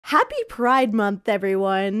Happy Pride Month,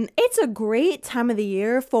 everyone! It's a great time of the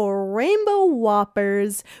year for rainbow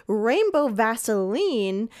whoppers, rainbow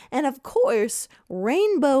Vaseline, and of course,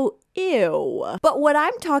 rainbow ew. But what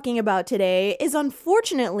I'm talking about today is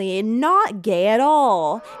unfortunately not gay at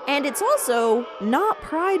all. And it's also not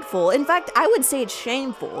prideful. In fact, I would say it's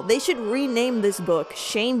shameful. They should rename this book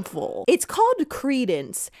Shameful. It's called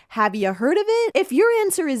Credence. Have you heard of it? If your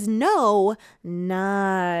answer is no,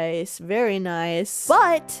 nice. Very nice.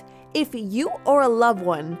 But if you or a loved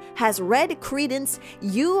one has read Credence,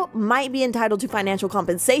 you might be entitled to financial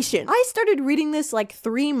compensation. I started reading this like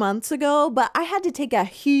 3 months ago, but I had to take a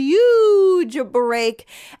huge break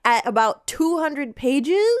at about 200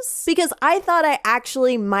 pages because I thought I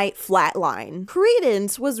actually might flatline.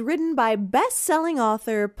 Credence was written by best-selling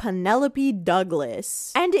author Penelope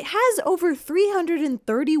Douglas, and it has over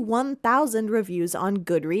 331,000 reviews on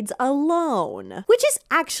Goodreads alone, which is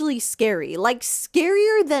actually scary, like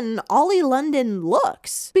scarier than Ollie London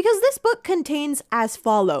looks, because this book contains as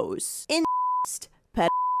follows: incest,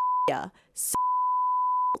 pedophilia,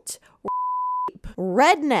 assault, rape,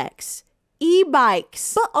 rednecks,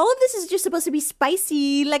 e-bikes. But all of this is just supposed to be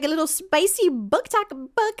spicy, like a little spicy booktok book.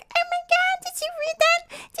 Oh my god, did you read that?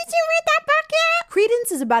 Did you read that book yet?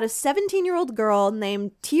 Credence is about a 17-year-old girl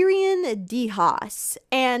named Tyrion DeHaas,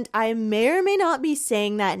 and I may or may not be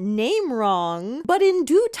saying that name wrong, but in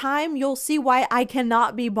due time you'll see why I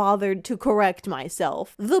cannot be bothered to correct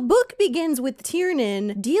myself. The book begins with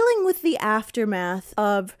Tyrion dealing with the aftermath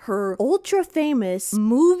of her ultra-famous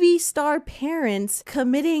movie star parents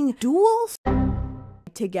committing dual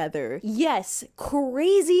together. Yes,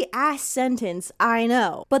 crazy ass sentence, I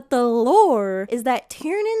know. But the lore is that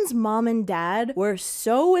Tyrion's mom and dad were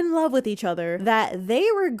so in love with each other that they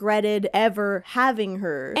regretted ever having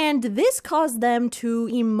her. And this caused them to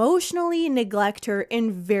emotionally neglect her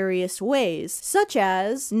in various ways, such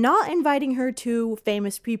as not inviting her to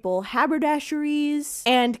famous people haberdasheries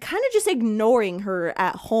and kind of just ignoring her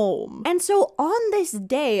at home. And so on this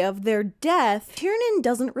day of their death, Tyrion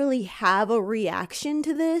doesn't really have a reaction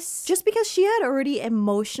to this, just because she had already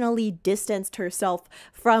emotionally distanced herself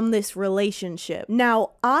from this relationship.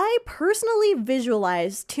 Now, I personally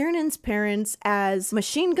visualized Tyrion's parents as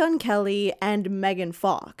Machine Gun Kelly and Megan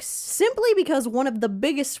Fox, simply because one of the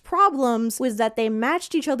biggest problems was that they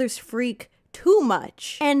matched each other's freak too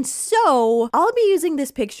much. And so I'll be using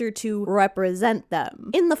this picture to represent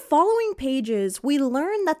them. In the following pages, we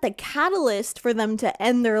learn that the catalyst for them to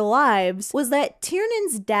end their lives was that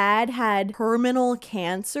Tyrion's dad had terminal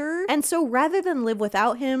cancer, and so rather than live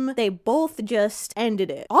without him, they both just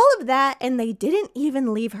ended it. All of that, and they didn't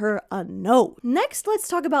even leave her a note. Next, let's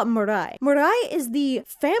talk about Mirai. Mirai is the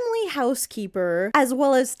family housekeeper as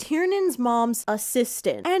well as Tyrion's mom's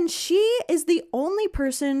assistant, and she is the only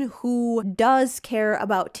person who does care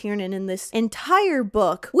about Tyrion in this entire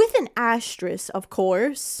book, with an asterisk, of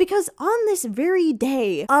course, because on this very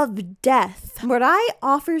day of death, Mirai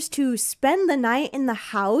offers to spend the night in the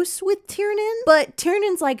house with Tyrion, but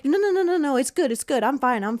Tyrion's like, no, it's good, I'm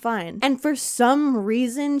fine. And for some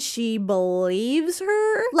reason, she believes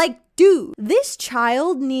her. Like, dude, this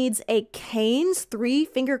child needs a Kane's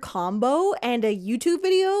 3-finger combo and a YouTube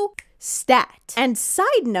video. Stat. And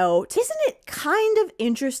side note, isn't it kind of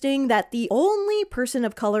interesting that the only person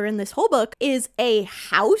of color in this whole book is a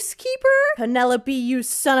housekeeper? Penelope, you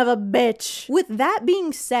son of a bitch. With that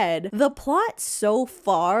being said, the plot so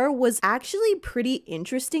far was actually pretty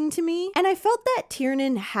interesting to me, and I felt that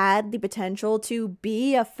Tyrion had the potential to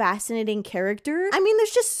be a fascinating character. I mean, there's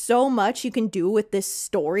just so much you can do with this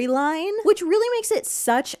storyline, which really makes it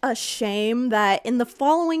such a shame that in the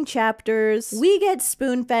following chapters, we get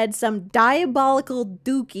spoon-fed some diabolical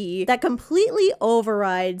dookie that completely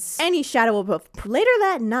overrides any shadow of a... Later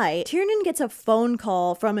that night, Tyrion gets a phone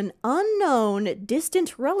call from an unknown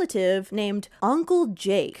distant relative named Uncle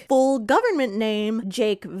Jake. Full government name,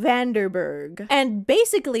 Jake Vanderberg. And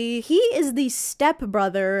basically, he is the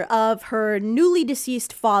stepbrother of her newly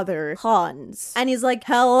deceased father, Hans. And he's like,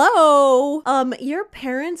 hello, your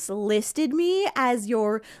parents listed me as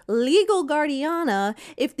your legal guardiana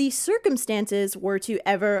if the circumstances were to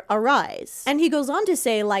ever arise. And he goes on to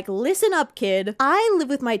say, like, listen up, kid. I live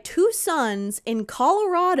with my 2 sons in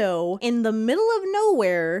Colorado in the middle of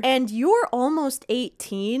nowhere, and you're almost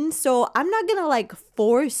 18, so I'm not gonna, like,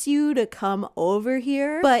 force you to come over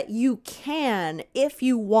here, but you can if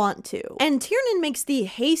you want to. And Tiernan makes the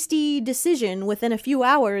hasty decision within a few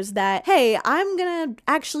hours that, hey, I'm gonna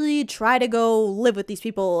actually try to go live with these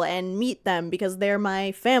people and meet them because they're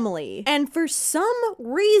my family. And for some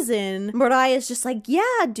reason, Mariah's just like,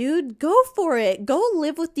 yeah, dude, go for it. Go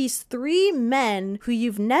live with these 3 men who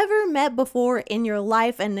you've never met before in your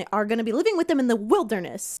life and are gonna be living with them in the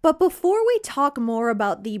wilderness. But before we talk more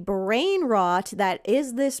about the brain rot that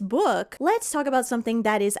is this book, let's talk about something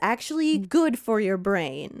that is actually good for your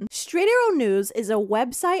brain. Straight Arrow News is a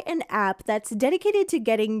website and app that's dedicated to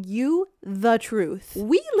getting you the truth.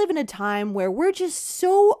 We live in a time where we're just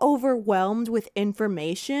so overwhelmed with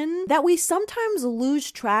information that we sometimes lose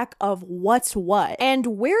track of what's what and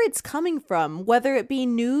where it's coming from, whether it be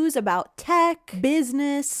news about tech,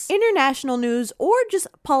 business, international news, or just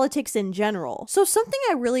politics in general. So something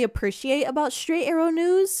I really appreciate about Straight Arrow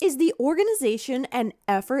News is the organization and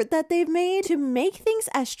effort that they've made to make things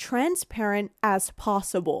as transparent as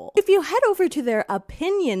possible. If you head over to their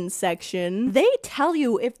opinion section, they tell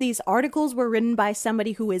you if these articles were written by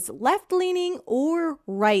somebody who is left-leaning or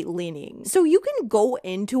right-leaning. So you can go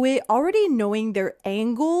into it already knowing their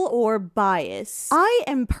angle or bias. I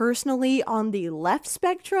am personally on the left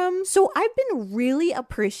spectrum, so I've been really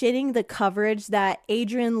appreciating the coverage that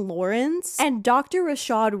Adrian Lawrence and Dr.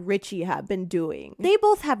 Rashad Ritchie have been doing. They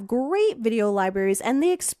both have great video libraries and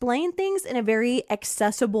they explain things in a very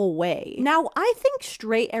accessible way. Now, I think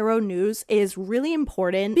Straight Arrow News is really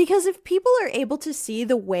important because if people are able to see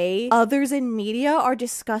the way others in media are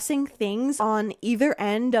discussing things on either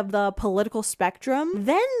end of the political spectrum,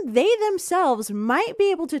 then they themselves might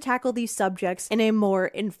be able to tackle these subjects in a more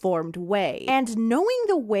informed way. And knowing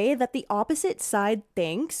the way that the opposite side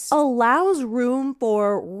thinks allows room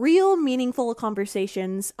for real meaningful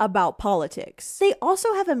conversations about politics. They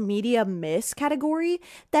also have a media miss category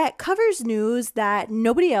that covers news that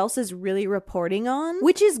nobody else is really reporting on,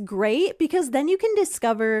 which is great because then you can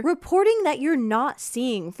discover reporting that you're not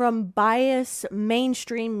seeing from biased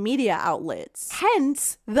mainstream media outlets.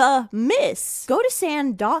 Hence the miss. Go to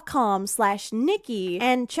sand.com/Nikki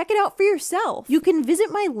and check it out for yourself. You can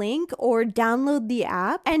visit my link or download the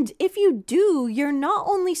app, and if you do, you're not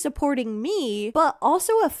only supporting me, but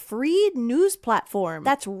also a free news platform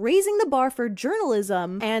that's raising the bar for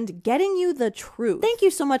journalism and getting you the truth. Thank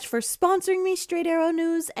you so much for sponsoring me, Straight Arrow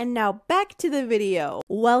News, and now back to the video.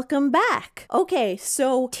 Welcome back. Okay,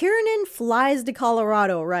 so Tiernan flies to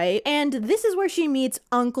Colorado, right? And this is where she meets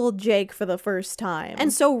Uncle Jake for the first time.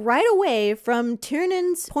 And so right away, from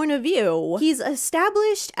Tiernan's point of view, he's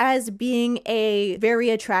established as being a very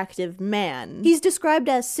attractive man. He's described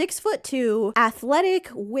as 6'2", athletic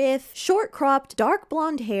with short cropped dark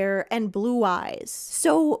blonde hair and blue eyes.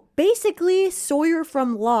 So basically Sawyer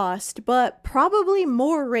from Lost, but probably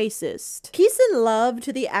more racist. Peace and love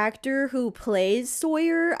to the actor who plays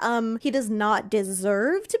Sawyer. He does not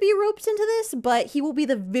deserve to be roped into this, but he will be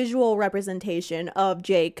the visual representation of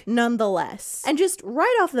Jake nonetheless. And just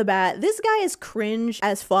right off the bat, this guy is cringe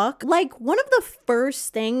as fuck. Like, one of the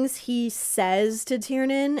first things he says to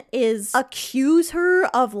Tiernan is accuse her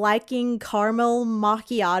of liking caramel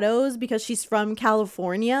macchiatos because she's from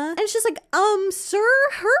California. And it's just like, sir,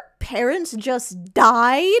 her parents just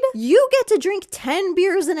died? You get to drink 10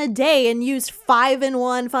 beers in a day and use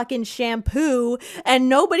 5-in-1 fucking shampoo and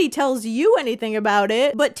nobody tells you anything about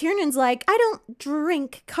it. But Tiernan's like, I don't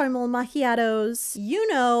drink caramel macchiatos. You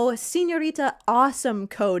know, Senorita Awesome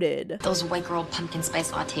coded. Those white girl pumpkin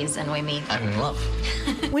spice lattes annoy me. I'm in love.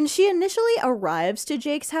 When she initially arrives to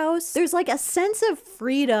Jake's house, there's like a sense of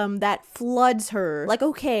freedom that floods her. Like,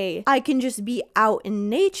 okay, I can just be out in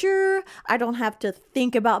nature. I don't have to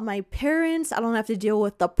think about my parents. I don't have to deal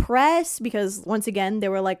with the press because, once again, they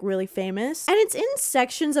were like really famous. And it's in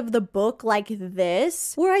sections of the book like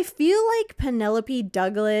this where I feel like Penelope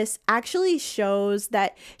Douglas actually shows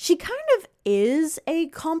that she kind of is a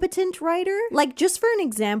competent writer. Like, just for an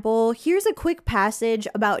example, here's a quick passage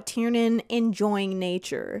about Tiernan enjoying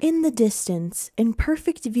nature. In the distance, in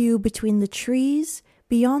perfect view between the trees,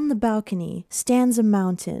 beyond the balcony, stands a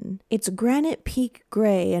mountain, its granite peak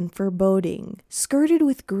gray and foreboding, skirted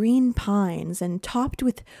with green pines and topped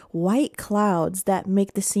with white clouds that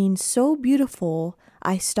make the scene so beautiful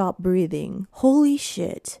I stop breathing. Holy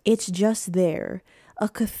shit, it's just there. A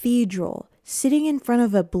cathedral, sitting in front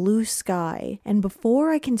of a blue sky, and before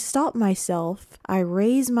I can stop myself, I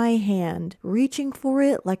raise my hand, reaching for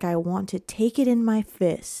it like I want to take it in my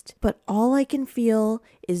fist. But all I can feel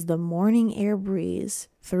is the morning air breeze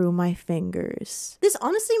through my fingers. This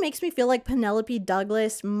honestly makes me feel like Penelope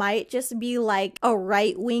Douglas might just be like a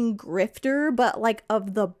right-wing grifter, but like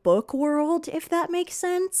of the book world, if that makes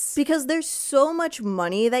sense. Because there's so much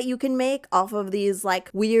money that you can make off of these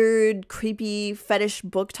like weird, creepy fetish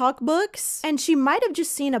booktok books. And she might have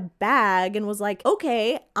just seen a bag and was like,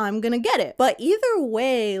 okay, I'm gonna get it. But either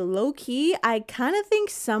way, low-key, I kind of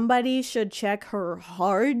think somebody should check her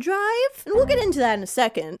hard drive. And we'll get into that in a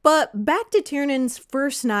second. But back to Tiernan's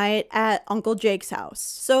first night at Uncle Jake's house.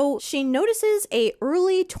 So she notices a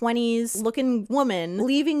early 20s looking woman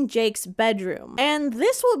leaving Jake's bedroom. And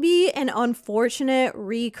this will be an unfortunate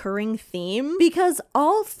recurring theme because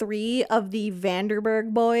all three of the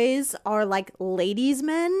Vanderburg boys are like ladies'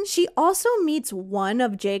 men. She also meets one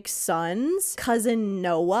of Jake's sons, cousin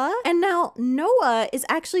Noah. And now Noah is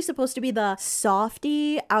actually supposed to be the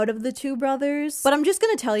softie out of the two brothers. But I'm just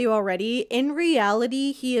gonna tell you already, in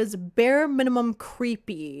reality, he is bare minimum creepy.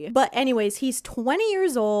 But anyways, he's 20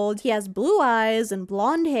 years old, he has blue eyes and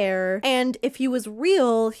blonde hair, and if he was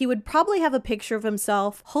real, he would probably have a picture of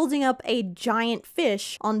himself holding up a giant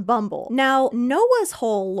fish on Bumble. Now, Noah's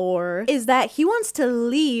whole lore is that he wants to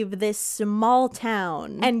leave this small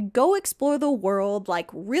town and go explore the world like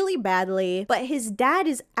really badly, but his dad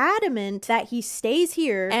is adamant that he stays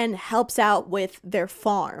here and helps out with their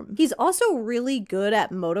farm. He's also really good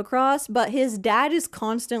at motocross, but his dad is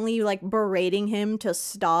constantly like berating him to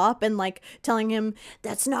stop and like telling him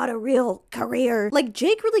that's not a real career. Like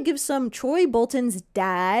Jake really gives some Troy Bolton's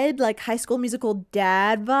dad, like High School Musical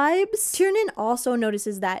dad vibes. Tiernan also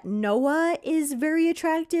notices that Noah is very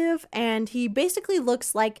attractive and he basically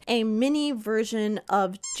looks like a mini version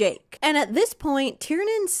of Jake. And at this point,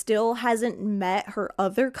 Tiernan still hasn't met her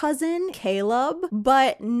other cousin, Caleb,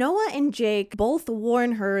 but Noah and Jake both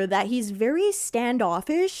warn her that he's very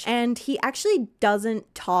standoffish and he actually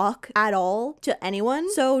doesn't talk at all to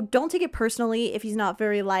anyone. So don't take it personally if he's not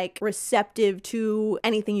very like receptive to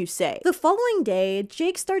anything you say. The following day,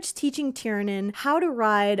 Jake starts teaching Tiernan how to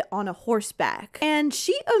ride on a horseback, and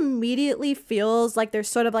she immediately feels like there's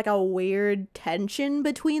sort of like a weird tension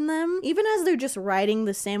between them. Even as they're just riding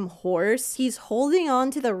the same horse, he's holding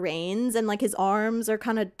on to the reins and like his arms are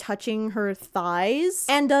kind of touching her thighs.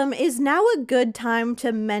 And is now a good time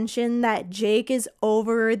to mention that Jake is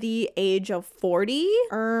over the age of 40?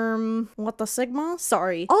 What the sigma?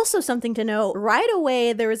 Sorry. Also something to note, right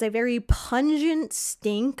away there is a very pungent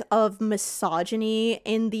stink of misogyny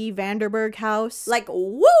in the Vanderburg house. Like,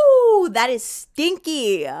 woo! That is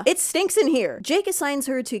stinky. It stinks in here. Jake assigns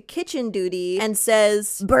her to kitchen duty and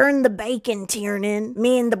says, burn the bacon, Tiernan.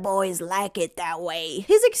 Me and the boys like it that way.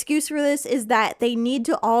 His excuse for this is that they need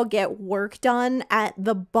to all get work done at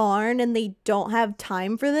the barn and they don't have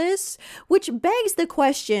time for this, which begs the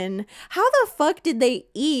question, how the fuck did they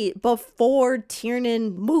eat before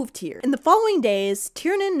Tiernan moved here? In the following days,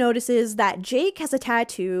 Tiernan notices that Jake has a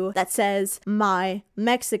tattoo that says, My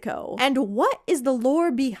Mexico. And what is the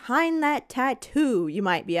lore behind that tattoo, you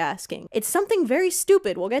might be asking? It's something very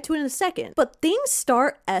stupid, we'll get to it in a second. But things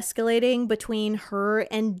start escalating between her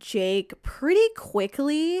and Jake pretty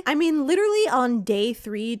quickly. I mean, literally on day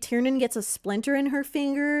 3, Tiernan gets a splinter in her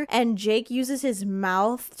finger and Jake uses his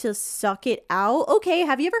mouth to suck it out. Okay,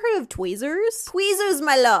 have you ever heard of tweezers? Tweezers,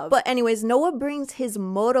 my love. But anyways, Noah brings his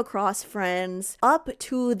motocross friends up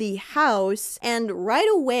to the house, and right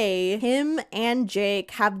away, him and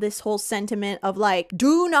Jake have this whole sentiment of like,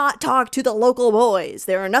 do not talk to the local boys.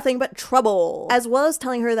 They are nothing but trouble. As well as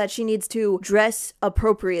telling her that she needs to dress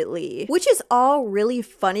appropriately, which is all really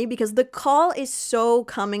funny because the call is so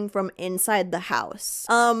coming from inside the house.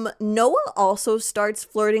 Noah also starts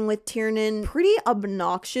flirting with Tiernan pretty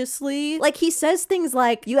obnoxiously. Like, he says things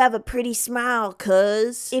like, you have a pretty smile,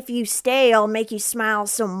 cuz. If you stay, I'll make you smile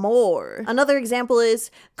some more. Another example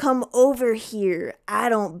is, come over here. I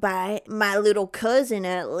don't bite. My little cousin,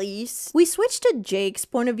 at least. We switch to Jake's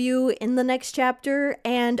point of view in the next chapter,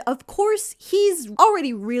 and of course, he's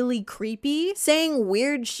already really creepy, saying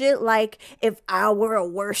weird shit like, if I were a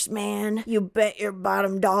worse man, you bet your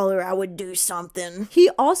bottom dollar I would do something. He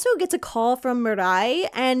also gets a call from Mirai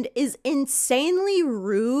and is insanely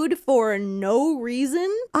rude for no reason.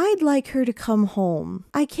 I'd like her to come home.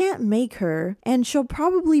 I can't make her, and she'll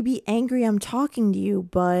probably be angry I'm talking to you,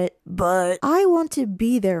 but I want to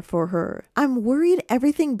be there for her. I'm worried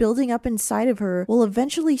everything building up inside of her will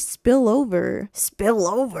eventually spill over. Spill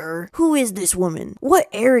over? Who is this woman? What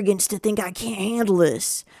arrogance to think I can't handle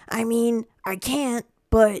this. I mean, I can't,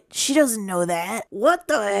 but she doesn't know that. What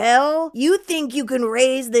the hell? You think you can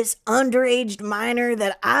raise this underage minor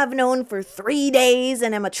that I've known for 3 days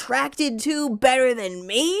and am attracted to better than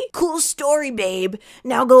me? Cool story, babe.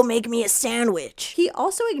 Now go make me a sandwich. He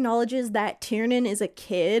also acknowledges that Tiernan is a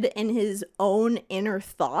kid in his own inner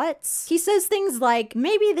thoughts. He says things like,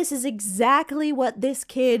 maybe this is exactly what this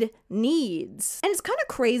kid needs. And it's kind of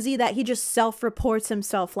crazy that he just self-reports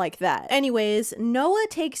himself like that. Anyways, Noah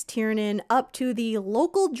takes Tiernan up to the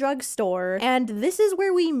local drugstore, and this is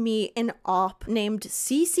where we meet an op named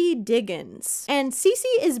Cece Diggins. And Cece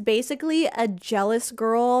is basically a jealous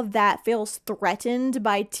girl that feels threatened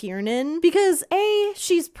by Tiernan because A,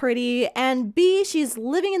 she's pretty, and B, she's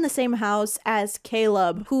living in the same house as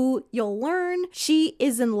Caleb, who you'll learn she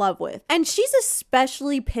is in love with. And she's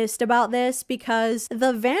especially pissed about this because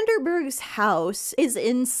the Vanderberg's house is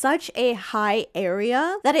in such a high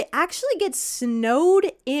area that it actually gets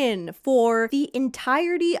snowed in for the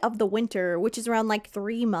entirety of the winter, which is around like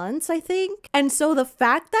 3 months, I think. And so the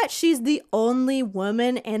fact that she's the only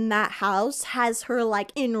woman in that house has her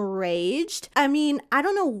like enraged. I mean, I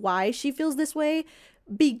don't know why she feels this way,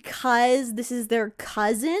 because this is their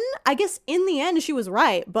cousin. I guess in the end she was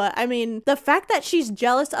right, but I mean, the fact that she's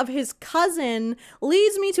jealous of his cousin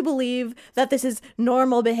leads me to believe that this is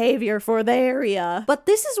normal behavior for the area. But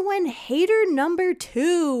this is when hater number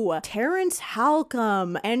 2, Terrence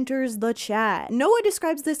Halcomb, enters the chat. Noah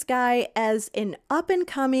describes this guy as an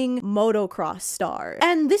up-and-coming motocross star.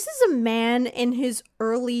 And this is a man in his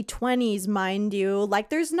early 20s, mind you. Like,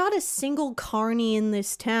 there's not a single carny in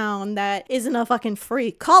this town that isn't a fucking freak.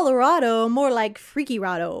 Colorado, more like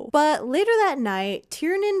Freaky-rado. But later that night,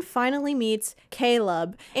 Tiernan finally meets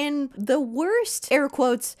Caleb in the worst, air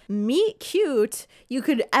quotes, meet cute you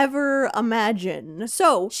could ever imagine.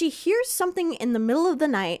 So she hears something in the middle of the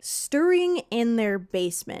night stirring in their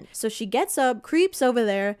basement. So she gets up, creeps over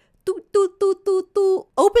there,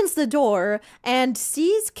 opens the door and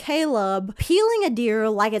sees Caleb peeling a deer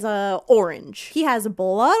like it's a orange. He has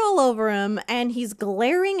blood all over him and he's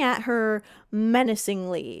glaring at her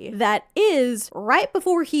menacingly. That is, right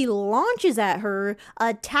before he launches at her,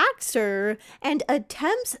 attacks her, and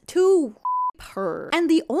attempts to her. And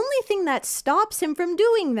the only thing that stops him from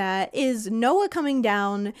doing that is Noah coming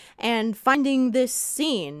down and finding this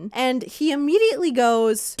scene. And he immediately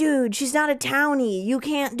goes, dude, she's not a townie. You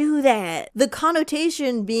can't do that. The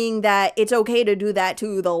connotation being that it's okay to do that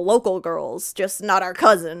to the local girls, just not our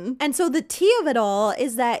cousin. And so the tea of it all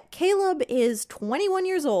is that Caleb is 21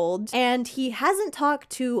 years old and he hasn't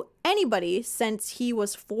talked to anybody since he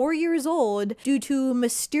was 4 years old due to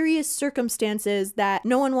mysterious circumstances that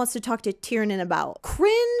no one wants to talk to Tiernan about.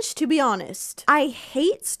 Cringe, to be honest. I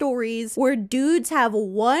hate stories where dudes have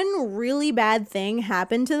one really bad thing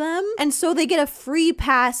happen to them and so they get a free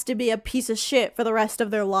pass to be a piece of shit for the rest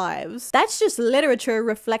of their lives. That's just literature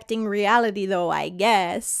reflecting reality though, I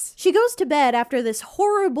guess. She goes to bed after this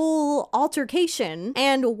horrible altercation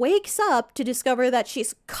and wakes up to discover that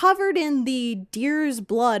she's covered in the deer's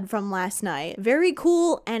blood from last night. Very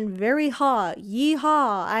cool and very hot.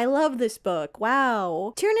 Yeehaw. I love this book.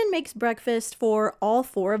 Wow. Tiernan makes breakfast for all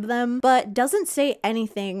 4 of them, but doesn't say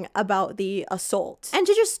anything about the assault. And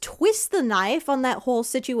to just twist the knife on that whole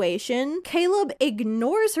situation, Caleb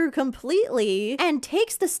ignores her completely and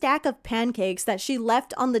takes the stack of pancakes that she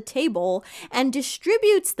left on the table and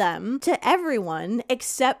distributes them to everyone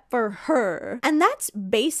except for her. And that's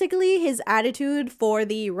basically his attitude for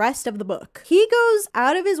the rest of the book. He goes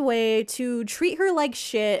out of his way to treat her like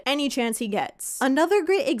shit any chance he gets. Another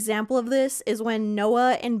great example of this is when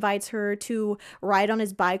Noah invites her to ride on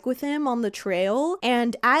his bike with him on the trail,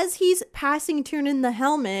 and as he's passing Tiernan the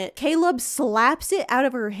helmet, Caleb slaps it out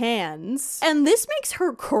of her hands, and this makes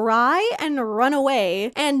her cry and run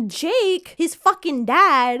away, and Jake, his fucking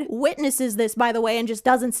dad, witnesses this, by the way, and just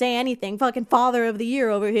doesn't say anything. Fucking father of the year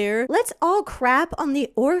over here. Let's all crap on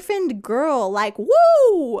the orphaned girl, like,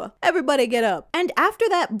 woo! Everybody get up. And after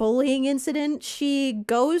that bullying incident, she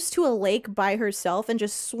goes to a lake by herself and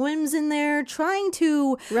just swims in there, trying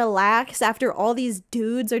to relax after all these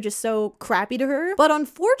dudes are just so crappy to her. But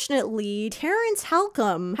unfortunately, Terrence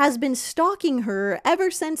Halcomb has been stalking her ever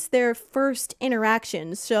since their first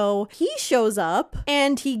interaction. So he shows up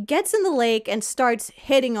and he gets in the lake and starts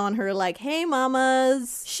hitting on her like, hey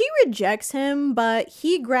mamas. She rejects him, but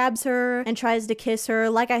he grabs her and tries to kiss her.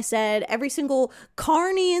 Like I said, every single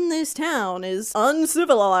carny in this town is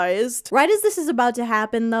uncivilized. hospitalized. Right as this is about to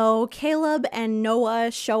happen though, Caleb and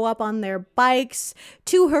Noah show up on their bikes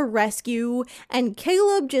to her rescue, and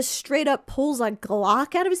Caleb just straight up pulls a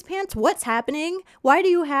Glock out of his pants. What's happening? Why do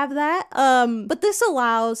you have that? But this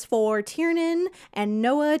allows for Tiernan and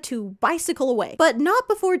Noah to bicycle away, but not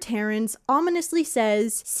before Terrence ominously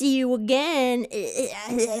says, "See you again."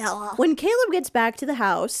 When Caleb gets back to the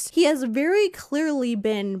house, he has very clearly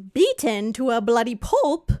been beaten to a bloody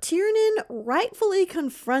pulp. Tiernan rightfully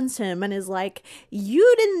confronts him and is like,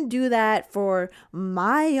 "You didn't do that for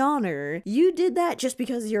my honor. You did that just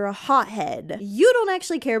because you're a hothead. You don't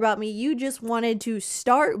actually care about me. You just wanted to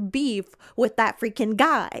start beef with that freaking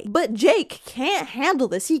guy." But Jake can't handle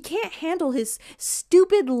this. He can't handle his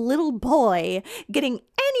stupid little boy getting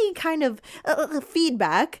any kind of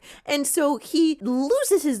feedback, and so he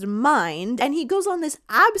loses his mind and he goes on this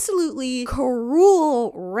absolutely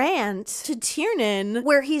cruel rant to Tiernan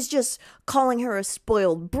where he's just calling her a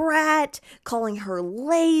spoiled brat, calling her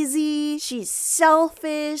lazy, she's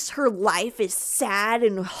selfish, her life is sad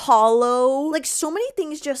and hollow, like so many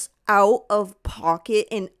things just out of pocket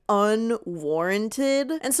and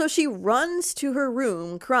unwarranted. And so she runs to her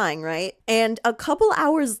room crying, right? And a couple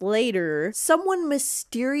hours later, someone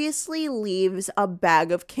mysteriously leaves a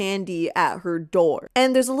bag of candy at her door.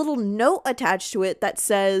 And there's a little note attached to it that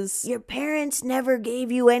says, "Your parents never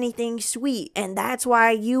gave you anything sweet, and that's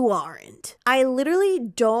why you aren't." I literally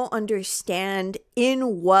don't understand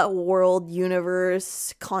in what world,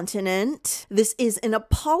 universe, continent this is an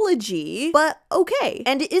apology, but okay.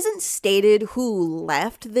 And it isn't stated who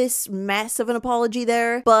left this mess of an apology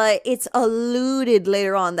there, but it's alluded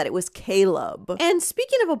later on that it was Caleb. And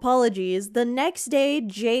speaking of apologies, the next day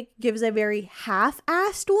Jake gives a very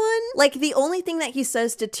half-assed one. Like the only thing that he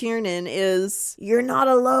says to Tiernan is, "You're not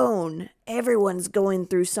alone. Everyone's going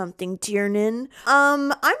through something, Tiernan."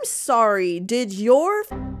 I'm sorry, did your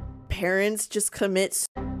parents just commit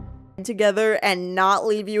together and not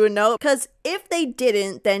leave you a note? Because if they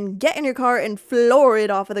didn't, then get in your car and floor it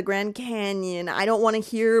off of the Grand Canyon. I don't want to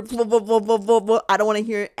hear blah, blah, blah, blah, blah, blah. I don't want to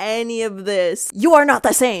hear any of this. You are not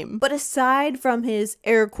the same. But aside from his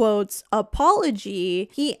air quotes apology,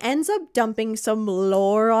 he ends up dumping some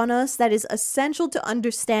lore on us that is essential to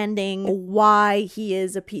understanding why he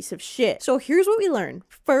is a piece of shit. So here's what we learn.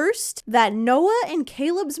 First, that Noah and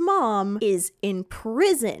Caleb's mom is in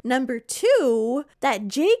prison. Number two, that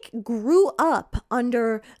Jake grew up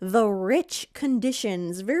under the rich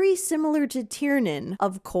conditions, very similar to Tiernan,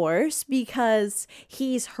 of course, because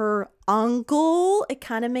he's her uncle. It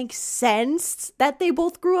kind of makes sense that they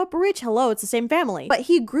both grew up rich. Hello, it's the same family. But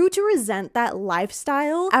he grew to resent that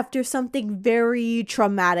lifestyle after something very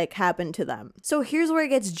traumatic happened to them. So here's where it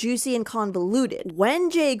gets juicy and convoluted. When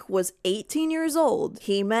Jake was 18 years old,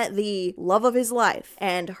 he met the love of his life,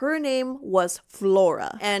 and her name was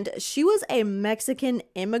Flora. And she was a Mexican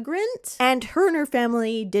immigrant, and her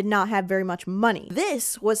family did not have very much money.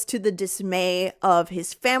 This was to the dismay of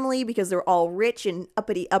his family because they're all rich and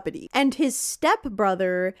uppity. And his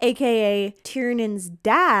stepbrother, aka Tiernan's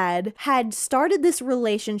dad, had started this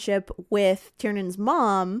relationship with Tiernan's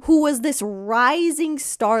mom, who was this rising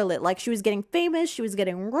starlet. Like, she was getting famous, she was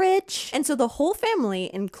getting rich. And so the whole family,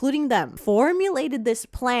 including them, formulated this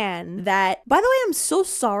plan that, by the way, I'm so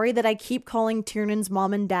sorry that I keep calling Tiernan's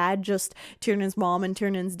mom and dad just Tiernan's mom and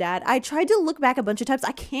Tiernan's dad. I tried to look back a bunch of times.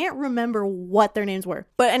 I can't remember what their names were.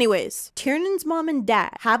 But anyways, Tiernan's mom and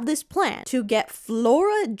dad have this plan to get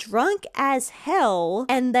Flora drunk as hell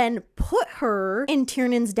and then put her in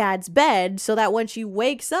Tiernan's dad's bed so that when she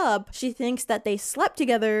wakes up, she thinks that they slept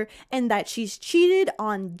together and that she's cheated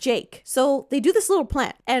on Jake. So they do this little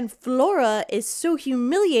plan, and Flora is so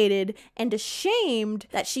humiliated and ashamed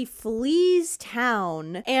that she flees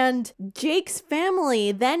town, and Jake's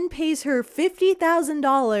family then pays her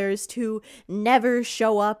 $50,000 to never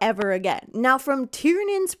show up ever again. Now, from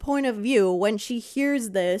Tiernan's point of view, when she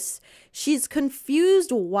hears this, she's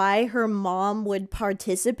confused why her mom would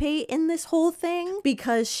participate in this whole thing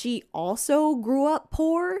because she also grew up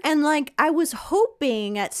poor. And like, I was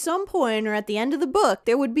hoping at some point or at the end of the book,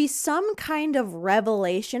 there would be some kind of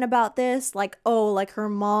revelation about this. Like, oh, like her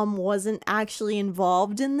mom wasn't actually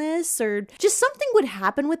involved in this, or just something would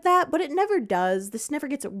happen with that, but it never does. This never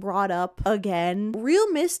gets brought up again.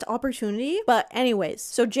 Real missed opportunity. But anyways,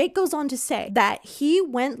 so Jake goes on to say that he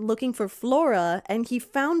went looking for Flora and he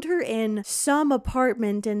found her in some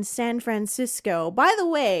apartment in San Francisco. By the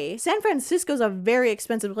way, San Francisco's a very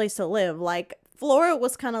expensive place to live. Like, Flora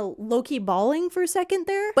was kind of low-key balling for a second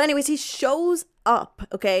there. But anyways, he shows up,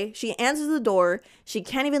 okay? She answers the door. She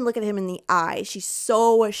can't even look at him in the eye. She's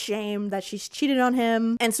so ashamed that she's cheated on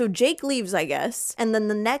him. And so Jake leaves, I guess. And then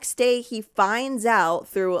the next day he finds out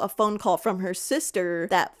through a phone call from her sister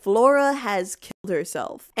that Flora has killed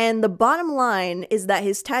herself. And the bottom line is that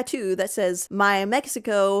his tattoo that says "My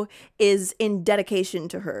Mexico" is in dedication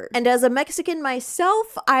to her. And as a Mexican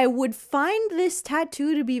myself, I would find this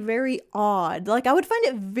tattoo to be very odd. Like, I would find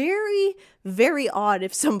it very, very odd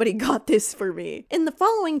if somebody got this for me. In the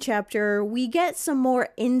following chapter, we get some more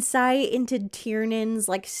insight into Tiernan's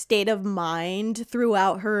like state of mind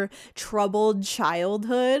throughout her troubled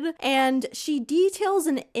childhood, and she details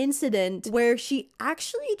an incident where she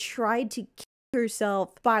actually tried to kill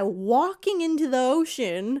herself by walking into the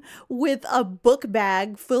ocean with a book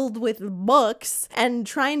bag filled with books and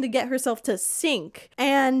trying to get herself to sink.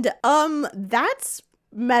 And that's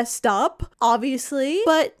messed up, obviously,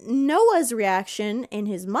 but Noah's reaction in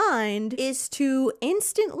his mind is to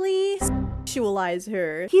instantly sexualize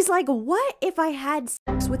her. He's like, what if I had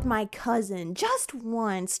sex with my cousin just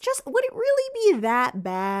once? Just, would it really be that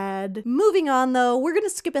bad? Moving on though, we're gonna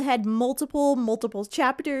skip ahead multiple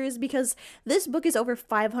chapters because this book is over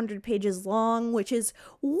 500 pages long, which is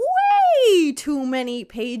way too many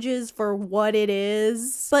pages for what it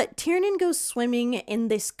is. But Tiernan goes swimming in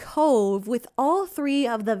this cove with all three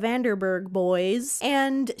of the Vanderberg boys,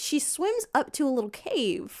 and she swims up to a little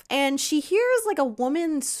cave, and she hears like a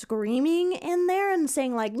woman screaming in there and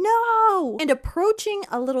saying like, no! And approaching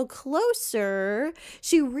a little closer,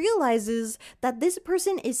 she realizes that this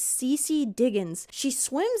person is Cece Diggins. She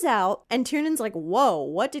swims out, and Tiernan's like, whoa,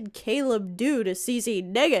 what did Caleb do to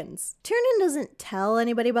Cece Diggins? Tiernan doesn't tell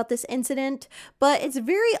anybody about this incident, but it's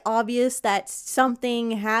very obvious that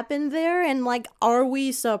something happened there, and like, are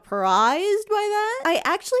we surprised by that? I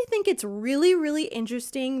actually think it's really, really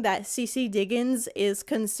interesting that Cece Diggins is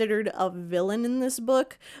considered a villain in this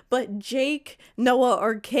book, but Jake, Noah,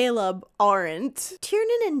 or Caleb aren't.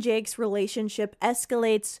 Tiernan and Jake's relationship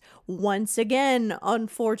escalates once again,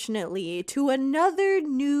 unfortunately, to another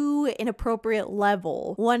new inappropriate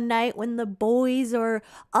level. One night when the boys are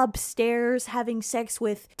upstairs having sex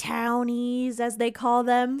with townies, as they call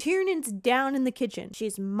them, Tiernan's down in the kitchen.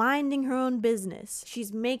 She's minding her own business.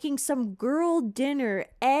 She's making some girl dinner,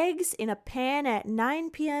 eggs in a pan at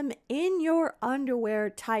 9 p.m. in your underwear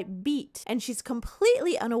type beat. And she's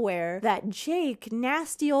completely unaware that Jake,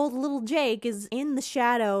 nasty old little Jake, is in the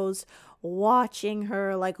shadows watching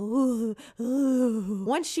her like, ooh, ooh.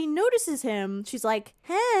 Once she notices him, she's like,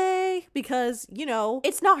 hey, because, you know,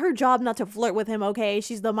 it's not her job not to flirt with him, okay?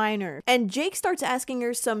 She's the minor. And Jake starts asking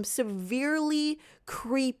her some severely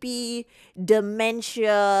creepy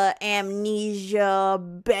dementia, amnesia,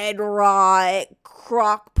 bed rot,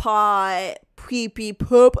 crockpot, pee-pee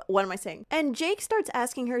poop. What am I saying? And Jake starts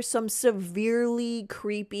asking her some severely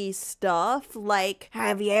creepy stuff like,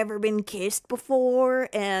 have you ever been kissed before?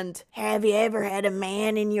 And have you ever had a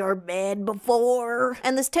man in your bed before?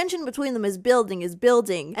 And this tension between them is building,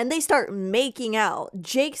 and they start making out.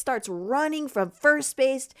 Jake starts running from first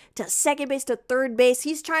base to second base to third base.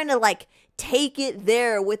 He's trying to like take it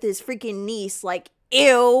there with his freaking niece, like,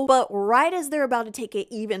 ew. But right as they're about to take it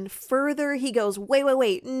even further, he goes,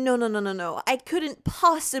 wait, no, I couldn't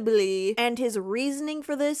possibly. And his reasoning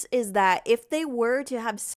for this is that if they were to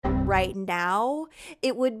have sex right now,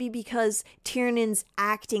 it would be because Tiernan's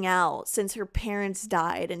acting out since her parents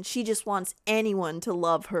died and she just wants anyone to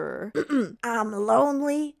love her. I'm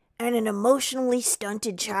lonely and an emotionally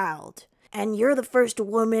stunted child. And you're the first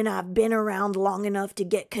woman I've been around long enough to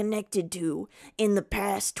get connected to in the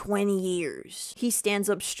past 20 years. He stands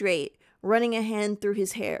up straight, running a hand through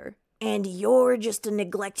his hair. And you're just a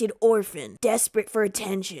neglected orphan, desperate for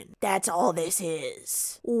attention. That's all this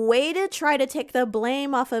is. Way to try to take the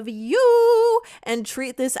blame off of you and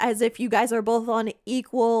treat this as if you guys are both on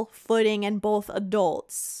equal footing and both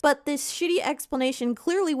adults. But this shitty explanation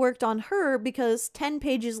clearly worked on her because 10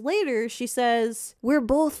 pages later, she says, we're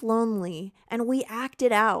both lonely and we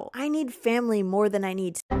acted out. I need family more than I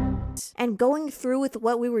need sex. And going through with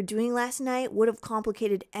what we were doing last night would have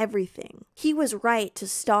complicated everything. He was right to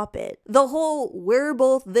stop it. The whole we're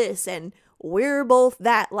both this and we're both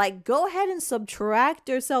that, like, go ahead and subtract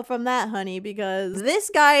yourself from that, honey, because this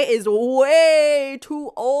guy is way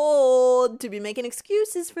too old to be making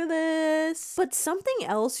excuses for this. But something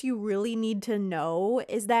else you really need to know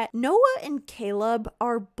is that Noah and Caleb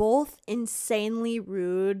are both insanely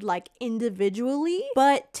rude, like, individually,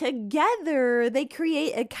 but together they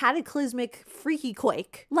create a cataclysmic freaky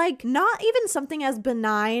quake. Like, not even something as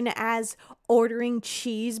benign as ordering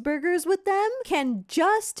cheeseburgers with them can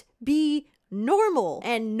just be normal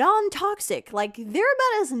and non-toxic. Like, they're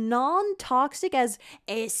about as non-toxic as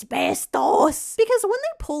asbestos. Because when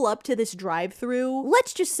they pull up to this drive-thru,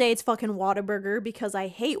 let's just say it's fucking Whataburger because I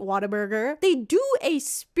hate Whataburger, they do a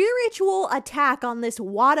spiritual attack on this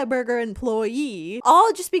Whataburger employee,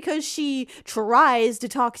 all just because she tries to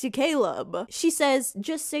talk to Caleb. She says,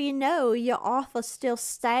 "Just so you know, your offer still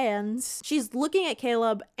stands." She's looking at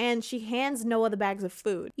Caleb and she hands Noah the bags of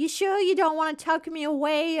food. "You sure you don't want to tuck me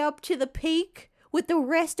away up to the peak with the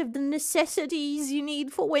rest of the necessities you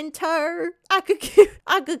need for winter? I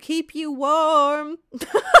could keep you warm."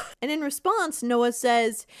 And in response, Noah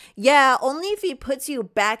says, "Yeah, only if he puts you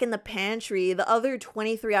back in the pantry the other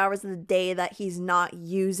 23 hours of the day that he's not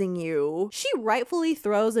using you." She rightfully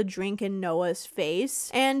throws a drink in Noah's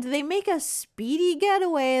face, and they make a speedy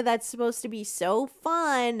getaway that's supposed to be so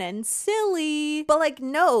fun and silly. But like,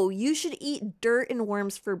 no, you should eat dirt and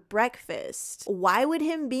worms for breakfast. Why would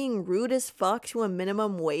him being rude as fuck to a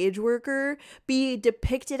minimum wage worker be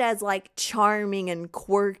depicted as like charming and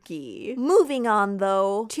quirky? Moving on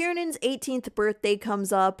though, Tiernan's 18th birthday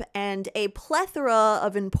comes up and a plethora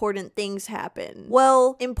of important things happen.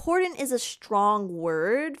 Well, important is a strong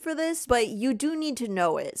word for this, but you do need to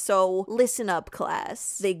know it, so listen up,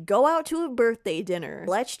 class. They go out to a birthday dinner.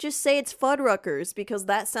 Let's just say it's Fuddruckers because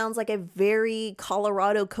that sounds like a very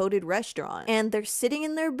Colorado-coded restaurant. And they're sitting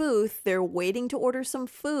in their booth, they're waiting to order some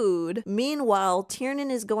food. Meanwhile,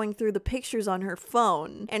 Tiernan is going through the pictures on her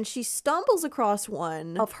phone, and she stumbles across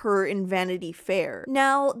one of her in Vanity Fair.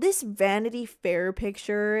 Now, this Vanity Fair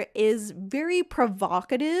picture is very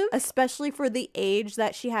provocative, especially for the age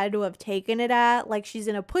that she had to have taken it at. Like, she's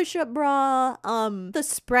in a push-up bra. The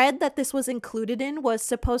spread that this was included in was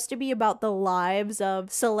supposed to be about the lives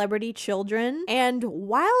of celebrity children. And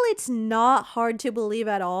while it's not hard to believe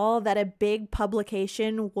at all that a big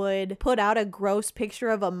publication would put out a gross picture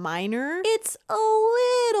of a minor, it's a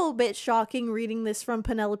little bit shocking reading this from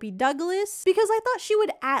Penelope Douglas, because I thought she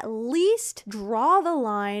would at least draw the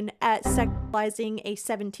line at sexualizing a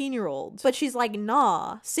 17-year-old. But she's like,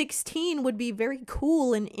 nah, 16 would be very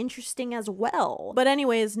cool and interesting as well. But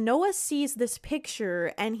anyways, Noah sees this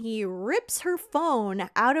picture and he rips her phone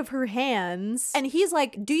out of her hands and he's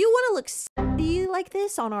like, "Do you want to look sexy like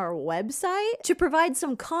this on our website?" To provide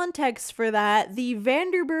some context for that, the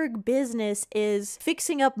Vanderburg business is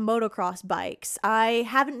fixing up motocross bikes. I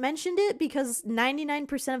haven't mentioned it because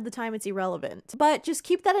 99% of the time it's irrelevant, but just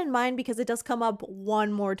keep that in mind because it does come up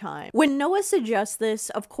one more time. When Noah suggests this,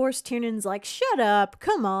 of course Tiernan's like, "Shut up,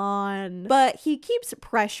 come on." But he keeps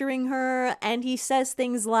pressuring her and he says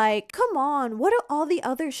things like, "Come on, what do all the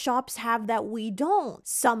other shops have that we don't?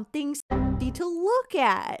 Something to look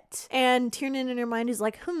at." And Tiernan in her mind is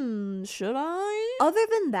like, should I? Other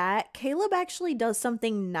than that, Caleb actually does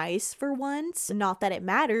something nice for once. Not that it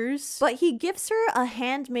matters, but he gives her a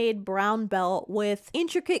handmade brown belt with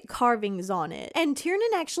intricate carvings on it. And Tiernan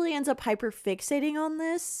actually ends up hyperfixating on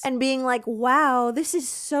this and being like, "Wow, this is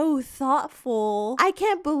so thoughtful. I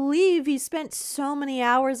can't believe he spent so many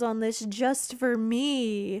hours on this just for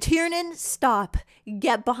me." Tiernan, stop.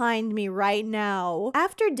 Get behind me right now.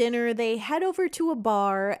 After dinner, they head over to a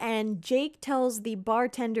bar and Jake tells the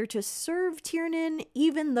bartender to serve Tiernan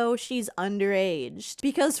even though she's underage.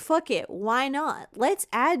 Because fuck it, why not? Let's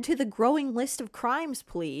add to the growing list of crimes,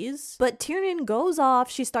 please. But Tiernan goes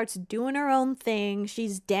off, she starts doing her own thing,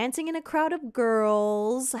 she's dancing in a crowd of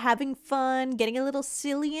girls, having fun, getting a little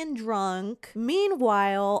silly and drunk.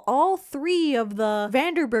 Meanwhile, all three of the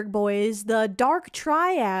Vanderburg boys, the dark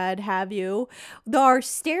triad have you, are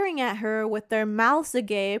staring at her with their mouths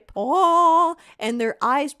agape, and their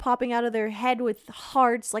eyes popping out of their head with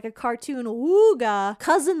hearts like a cartoon. Ooga.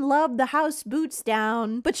 Cousin loved the house boots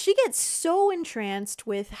down. But she gets so entranced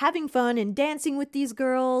with having fun and dancing with these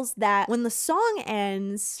girls that when the song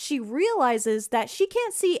ends, she realizes that she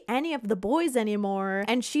can't see any of the boys anymore,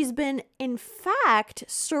 and she's been, in fact,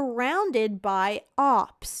 surrounded by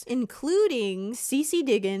ops, including Cece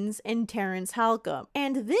Diggins and Terrence Halcomb.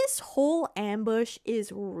 And this whole ambush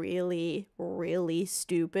is really, really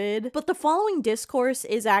stupid. But the following discourse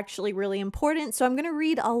is actually really important, so I'm gonna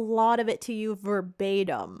read a lot of it to you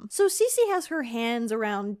verbatim. So Cece has her hands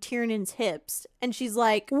around Tiernan's hips, and she's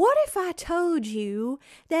like, "What if I told you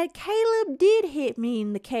that Caleb did hit me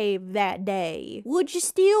in the cave that day? Would you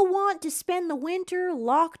still want to spend the winter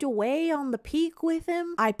locked away on the peak with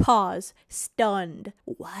him?" I pause, stunned.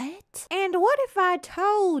 "What? And what if I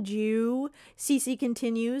told you," Cece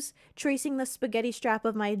continues, tracing the spaghetti strap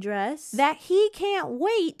of my dress, "that he can't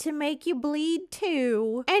wait to make you bleed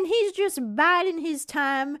too, and he's just biding his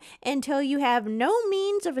time until you have no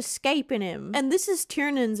means of escaping him?" And this is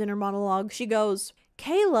Tiernan's inner monologue. She goes,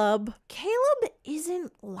 Caleb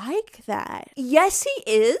isn't like that. Yes,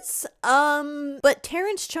 he is. But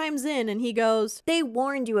Terrence chimes in and he goes, they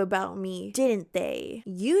warned you about me, didn't they?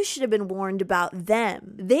 You should have been warned about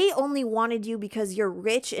them. They only wanted you because you're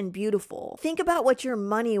rich and beautiful. Think about what your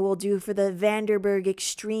money will do for the Vanderburg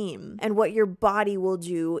extreme and what your body will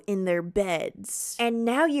do in their beds. And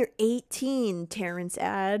now you're 18, Terrence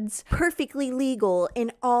adds, perfectly legal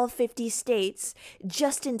in all 50 states,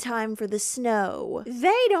 just in time for the snow.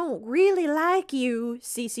 They don't really like you,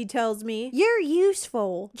 Cece tells me. You're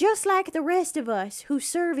useful, just like the rest of us who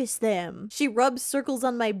service them. She rubs circles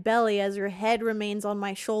on my belly as her head remains on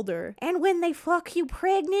my shoulder. And when they fuck you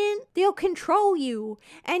pregnant, they'll control you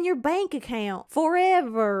and your bank account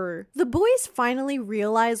forever. The boys finally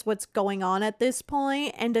realize what's going on at this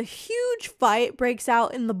point, and a huge fight breaks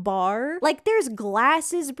out in the bar. Like, there's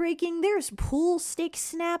glasses breaking, there's pool sticks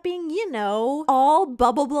snapping, you know. All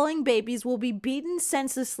bubble-blowing babies will be beaten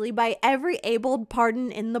senselessly by every able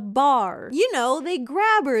pardon in the bar. You know, they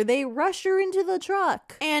grab her, they rush her into the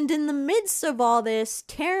truck. And in the midst of all this,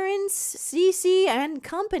 Terrence, Cece, and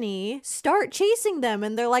company start chasing them,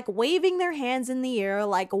 and they're like waving their hands in the air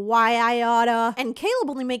like, why I oughta. And Caleb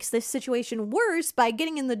only makes this situation worse by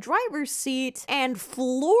getting in the driver's seat and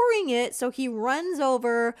flooring it so he runs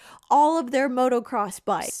over all of their motocross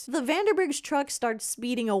bikes. The Vanderburg's truck starts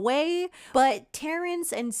speeding away, but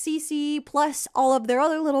Terrence and Cece, plus all of their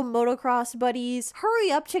other little motocross buddies,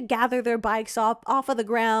 hurry up to gather their bikes off of the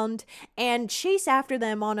ground and chase after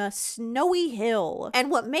them on a snowy hill. And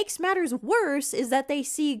what makes matters worse is that they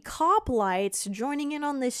see cop lights joining in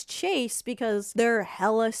on this chase because they're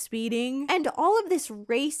hella speeding, and all of this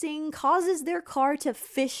racing causes their car to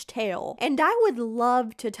fishtail. And I would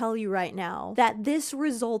love to tell you right now that this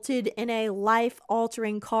resulted in a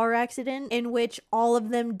life-altering car accident in which all of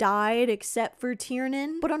them died except for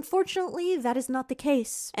Tiernan, but unfortunately that is not the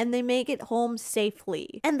case, and they make it home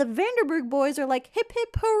safely. And the Vanderburg boys are like, hip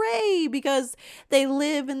hip hooray, because they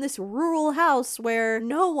live in this rural house where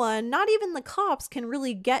no one, not even the cops, can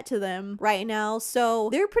really get to them right now, so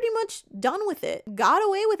they're pretty much done with it. Got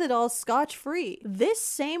away with it all scotch-free. This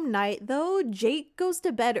same night though, Jake goes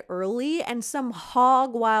to bed early and some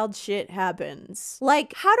hog wild shit happens.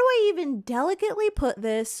 Like, how do I even delicately put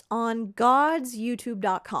this on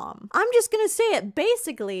godsyoutube.com? I'm just gonna say it.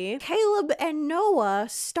 Basically, Caleb and Noah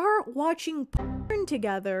start watching porn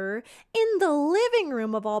together in the living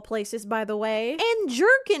room of all places, by the way, and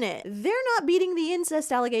jerking it. They're not beating the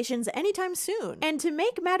incest allegations anytime soon. And to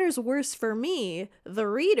make matters worse for me, the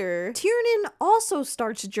reader, Tiernan also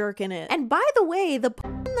starts jerking it. And by the way, the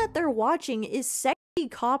porn that they're watching is sexy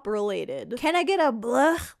cop related. Can I get a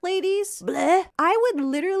bleh, ladies? Bleh? I would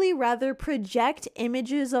literally rather project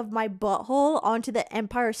images of my butthole onto the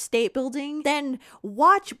Empire State Building than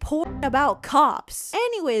watch porn about cops.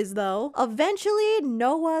 Anyways though, eventually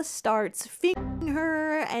Noah starts fingering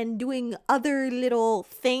her and doing other little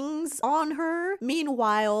things on her.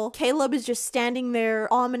 Meanwhile, Caleb is just standing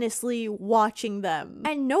there ominously watching them.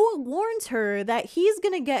 And Noah warns her that he's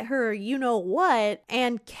gonna get her you know what,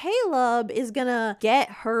 and Caleb is gonna get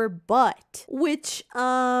her butt. Which,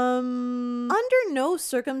 under no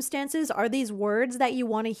circumstances are these words that you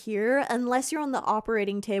want to hear unless you're on the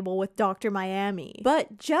operating table with Dr. Miami.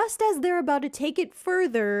 But just as they're about to take it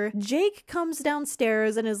further, Jake comes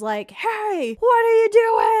downstairs and is like, hey, what are you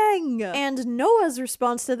doing? And Noah's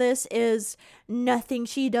response to this is, nothing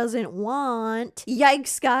she doesn't want.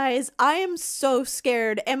 Yikes, guys. I am so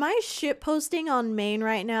scared. Am I shitposting on Maine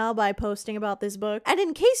right now by posting about this book? And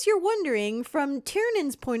in case you're wondering, from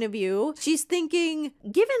Tiernan's point of view, she's thinking,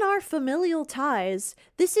 given our familial ties,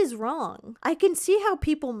 this is wrong. I can see how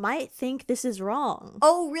people might think this is wrong.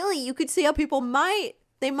 Oh, really? You could see how people might?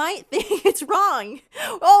 They might think it's wrong.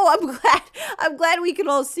 Oh, I'm glad we can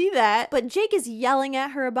all see that. But Jake is yelling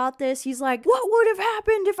at her about this. He's like, what would have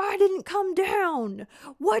happened if I didn't come down?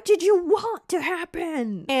 What did you want to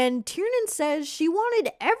happen? And Tiernan says she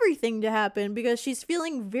wanted everything to happen because she's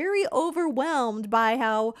feeling very overwhelmed by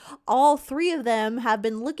how all three of them have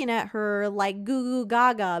been looking at her like goo goo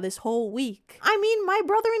gaga this whole week. I mean, my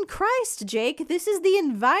brother in Christ, Jake, this is the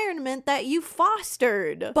environment that you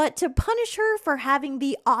fostered. But to punish her for having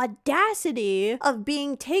the audacity of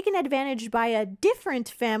being taken advantage by a different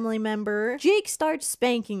family member, Jake starts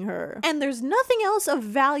spanking her. And there's nothing else of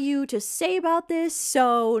value to say about this,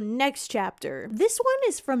 so next chapter. This one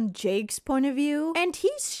is from Jake's point of view, and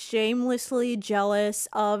he's shamelessly jealous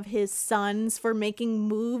of his sons for making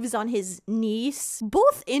moves on his niece,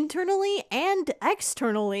 both internally and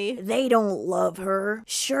externally. They don't love her.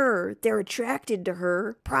 Sure, they're attracted to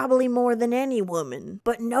her, probably more than any woman,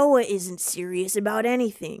 but Noah isn't serious about anything.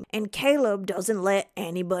 anything, and Caleb doesn't let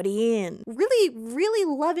anybody in. Really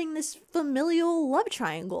loving this familial love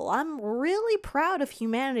triangle. I'm really proud of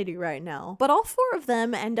humanity right now. But all four of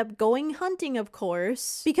them end up going hunting, of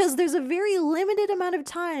course, because there's a very limited amount of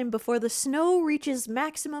time before the snow reaches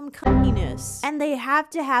maximum cunniness, and they have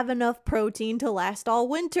to have enough protein to last all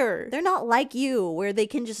winter. They're not like you, where they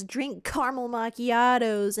can just drink caramel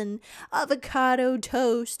macchiatos and avocado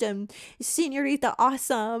toast and Senorita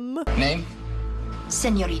Awesome. Name?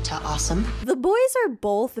 Senorita Awesome. The boys are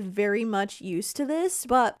both very much used to this,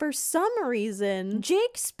 but for some reason,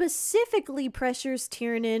 Jake specifically pressures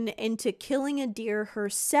Tiernan into killing a deer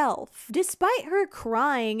herself, despite her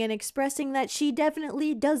crying and expressing that she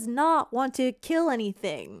definitely does not want to kill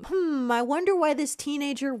anything. I wonder why this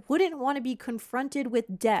teenager wouldn't want to be confronted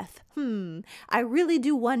with death. I really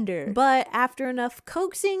do wonder. But after enough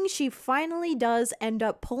coaxing, she finally does end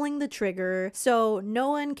up pulling the trigger, so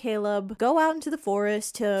Noah and Caleb go out into the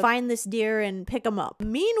forest to find this deer and pick him up.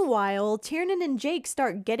 Meanwhile, Tiernan and Jake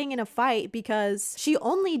start getting in a fight because she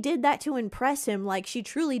only did that to impress him, like she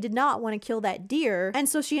truly did not want to kill that deer, and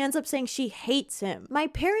so she ends up saying she hates him. My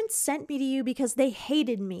parents sent me to you because they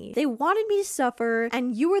hated me. They wanted me to suffer,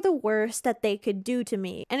 and you were the worst that they could do to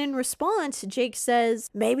me. And in response, Jake says,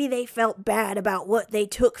 maybe they felt bad about what they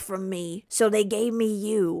took from me, so they gave me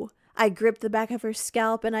you. I grip the back of her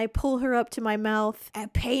scalp and I pull her up to my mouth. A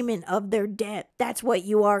payment of their debt. That's what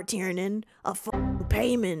you are, Tiernan. A f***ing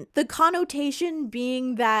payment. The connotation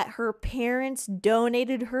being that her parents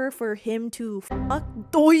donated her for him to fuck.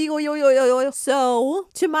 So,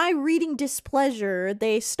 to my reading displeasure,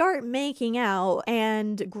 they start making out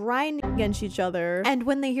and grinding against each other. And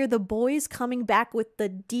when they hear the boys coming back with the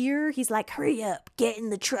deer, he's like, hurry up, get in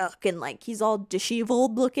the truck. And like, he's all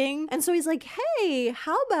disheveled looking. And so he's like, hey,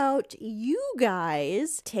 how about you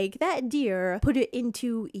guys take that deer, put it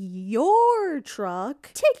into your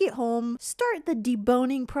truck, take it home, start the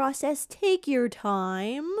deboning process, take your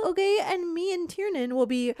time, okay? And me and Tiernan will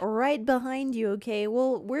be right behind you, okay?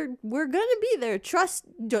 Well, we're gonna be there. Trust,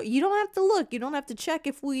 you don't have to look, you don't have to check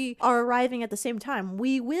if we are arriving at the same time.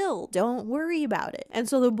 We will. Don't worry about it. And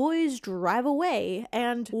so the boys drive away,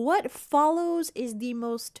 and what follows is the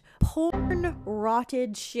most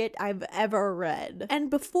porn-rotted shit I've ever read. And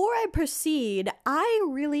before I proceed, I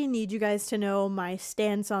really need you guys to know my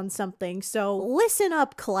stance on something, so listen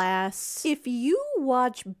up, class. If you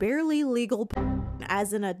watch barely legal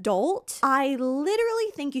as an adult, I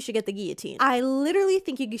literally think you should get the guillotine. I literally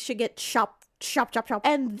think you should get chopped. Chop.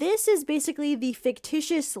 And this is basically the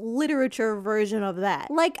fictitious literature version of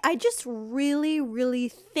that. Like, I just really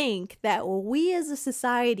think that we as a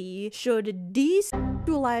society should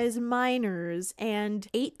desexualize minors and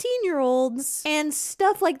 18-year-olds, and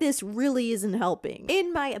stuff like this really isn't helping.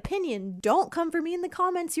 In my opinion, don't come for me in the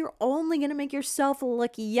comments. You're only gonna make yourself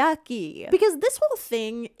look yucky. Because this whole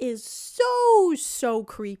thing is so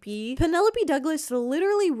creepy. Penelope Douglas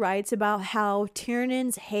literally writes about how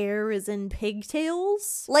Tiernan's hair is in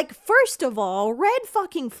pigtails. Like, first of all, red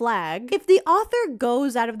fucking flag. If the author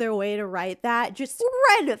goes out of their way to write that, just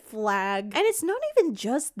red flag. And it's not even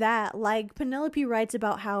just that. Like, Penelope writes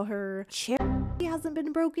about how her cherry hasn't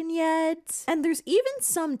been broken yet. And there's even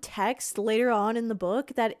some text later on in the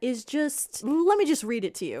book that is just, let me just read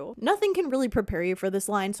it to you. Nothing can really prepare you for this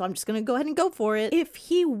line, so I'm just gonna go ahead and go for it. If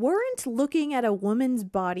he weren't looking at a woman's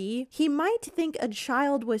body, he might think a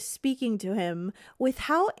child was speaking to him with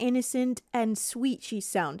how innocent and sweet she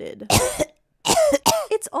sounded.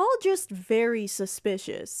 It's all just very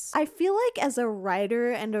suspicious. I feel like as a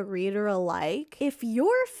writer and a reader alike, if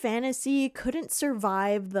your fantasy couldn't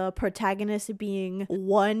survive the protagonist being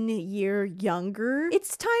 1 year younger,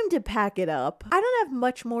 it's time to pack it up. I don't have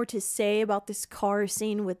much more to say about this car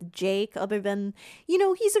scene with Jake other than, you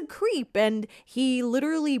know, he's a creep and he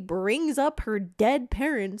literally brings up her dead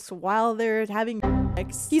parents while they're having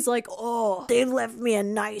sex. He's like, oh, they left me a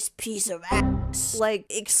nice piece of ass. Like,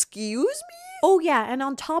 excuse me? Oh yeah, and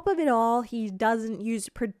on top of it all, he doesn't use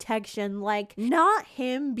protection. Like, not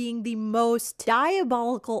him being the most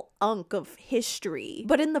diabolical unk of history.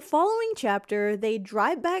 But in the following chapter, they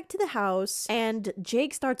drive back to the house and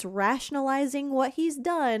Jake starts rationalizing what he's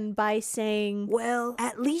done by saying, well,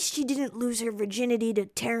 at least she didn't lose her virginity to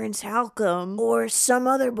Terrence Halcomb or some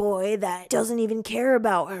other boy that doesn't even care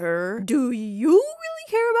about her. Do you really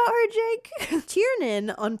care about her, Jake?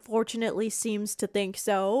 Tiernan unfortunately seems to think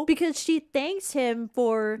so, because she thanks thanks him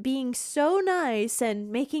for being so nice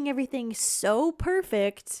and making everything so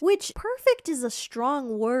perfect, which perfect is a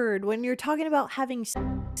strong word when you're talking about having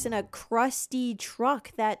sex in a crusty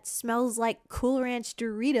truck that smells like Cool Ranch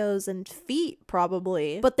Doritos and feet,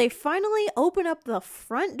 probably. But they finally open up the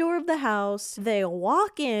front door of the house, they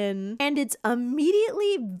walk in, and it's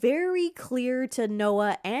immediately very clear to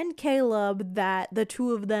Noah and Caleb that the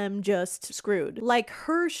two of them just screwed. Like,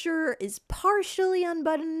 her shirt is partially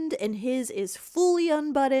unbuttoned and his is fully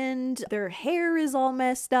unbuttoned. Their hair is all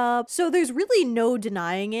messed up. So there's really no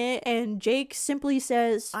denying it, and Jake simply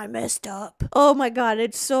says, "I messed up." Oh my god,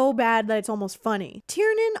 it's so bad that it's almost funny.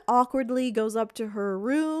 Tiernan awkwardly goes up to her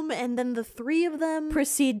room, and then the three of them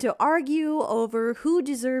proceed to argue over who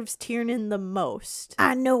deserves Tiernan the most.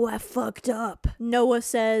 "I know I fucked up," Noah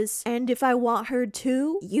says, "and if I want her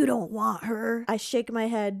too, you don't want her." I shake my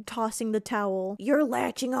head, tossing the towel. "You're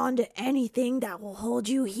latching on to anything that will hold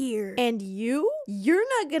you here. And you? You're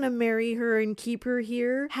not gonna marry her and keep her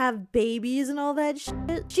here, have babies and all that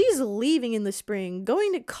shit. She's leaving in the spring,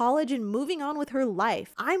 going to college and moving on with her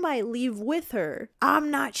life. I might leave with her.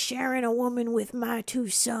 I'm not sharing a woman with my two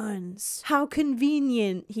sons." "How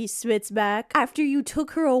convenient," he spits back. "After you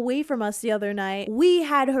took her away from us the other night, we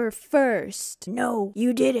had her first." "No,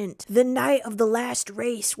 you didn't. The night of the last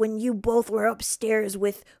race when you both were upstairs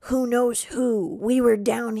with who knows who. We were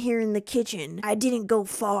down here in the kitchen. I didn't go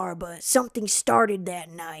far, but something started that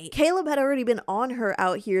night." Caleb had already been on her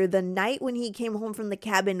out here the night when he came home from the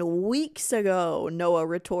cabin weeks ago, Noah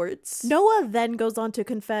retorts. Noah then goes on to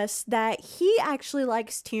confess that he actually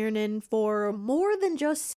likes Tiernan for more than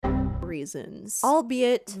just reasons,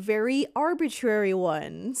 albeit very arbitrary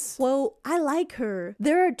ones. "Well, I like her.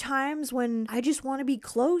 There are times when I just want to be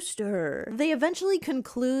close to her." They eventually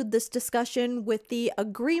conclude this discussion with the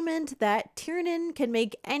agreement that Tiernan can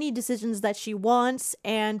make any decisions that she wants,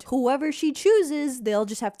 and whoever she chooses, they'll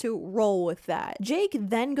just have to roll with that. Jake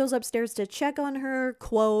then goes upstairs to check on her,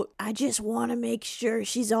 quote, "I just want to make sure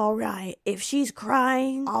she's alright. If she's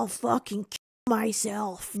crying, I'll fucking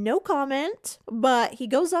myself." No comment, but he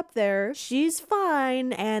goes up there, she's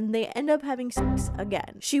fine, and they end up having sex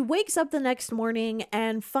again. She wakes up the next morning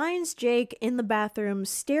and finds Jake in the bathroom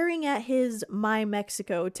staring at his My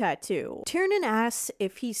Mexico tattoo. Tiernan asks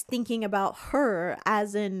if he's thinking about her,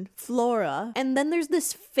 as in Flora, and then there's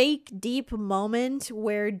this fake deep moment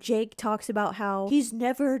where Jake talks about how he's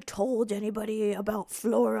never told anybody about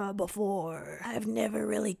Flora before. "I've never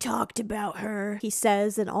really talked about her," he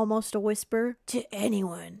says in almost a whisper, "to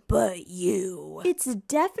anyone but you." It's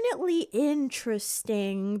definitely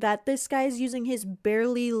interesting that this guy's using his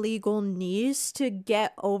barely legal niece to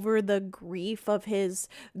get over the grief of his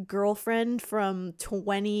girlfriend from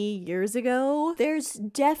 20 years ago. There's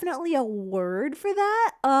definitely a word for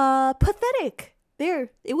that. Pathetic.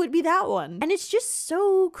 There, it would be that one. And it's just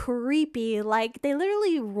so creepy. Like, they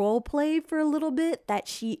literally roleplay for a little bit that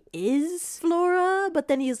she is Flora, but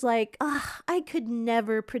then he's like, I could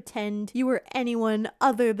never pretend you were anyone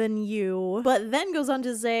other than you. But then goes on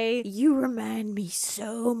to say, "You remind me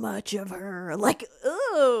so much of her." Like,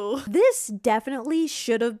 ooh. This definitely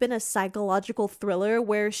should have been a psychological thriller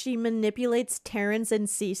where she manipulates Terrence and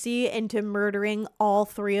Cece into murdering all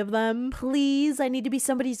three of them. Please, I need to be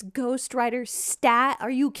somebody's ghostwriter stat. Are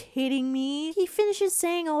you kidding me? He finishes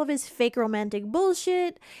saying all of his fake romantic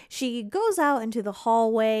bullshit. She goes out into the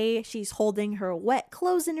hallway. She's holding her wet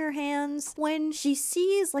clothes in her hands. When she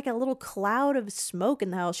sees like a little cloud of smoke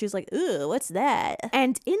in the house, she's like, "Ugh, what's that?"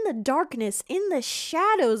 And in the darkness, in the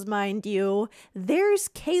shadows, mind you, there's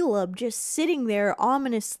Caleb just sitting there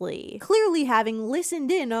ominously, clearly having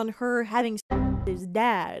listened in on her having sex with his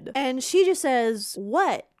dad. And she just says,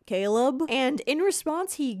 "What, Caleb?" And in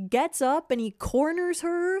response, he gets up and he corners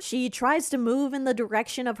her. She tries to move in the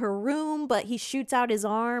direction of her room, but he shoots out his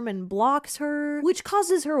arm and blocks her, which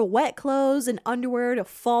causes her wet clothes and underwear to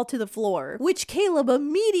fall to the floor, which Caleb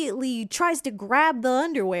immediately tries to grab the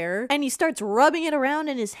underwear and he starts rubbing it around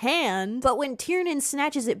in his hand, but when Tiernan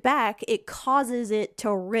snatches it back, it causes it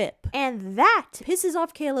to rip. And that pisses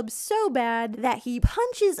off Caleb so bad that he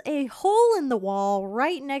punches a hole in the wall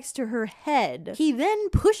right next to her head. He then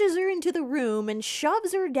pushes her into the room and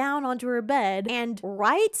shoves her down onto her bed and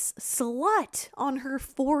writes "slut" on her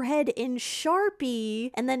forehead in Sharpie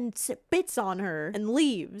and then spits on her and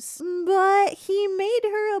leaves. But he made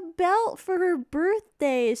her a belt for her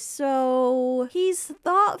birthday, so he's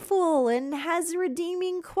thoughtful and has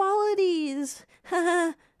redeeming qualities.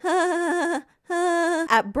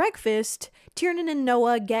 At breakfast, Tiernan and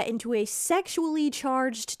Noah get into a sexually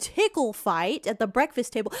charged tickle fight at the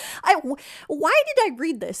breakfast table. Why did I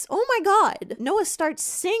read this? Oh my god. Noah starts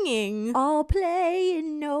singing, "All play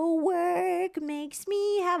and no work makes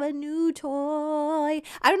me have a new toy."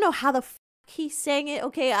 I don't know how the he sang it.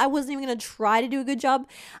 Okay, I wasn't even gonna try to do a good job.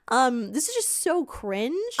 This is just so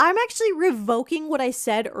cringe. I'm actually revoking what I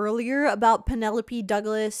said earlier about Penelope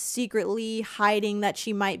Douglas secretly hiding that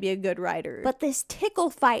she might be a good writer. But this tickle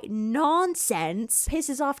fight nonsense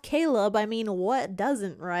pisses off Caleb. I mean, what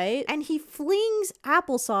doesn't, right? And he flings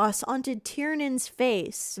applesauce onto Tiernan's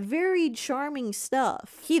face. Very charming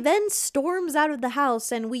stuff. He then storms out of the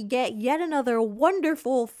house and we get yet another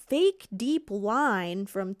wonderful fake deep line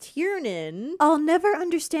from Tiernan. "I'll never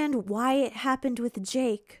understand why it happened with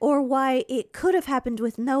Jake, or why it could have happened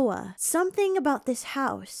with Noah. Something about this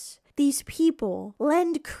house, these people,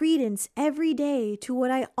 lend credence every day to what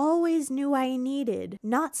I always knew I needed.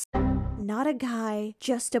 Not a guy,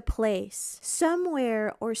 just a place.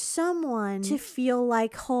 Somewhere or someone to feel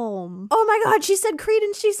like home." Oh my god, she said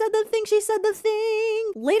credence, she said the thing, she said the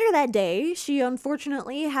thing. Later that day, she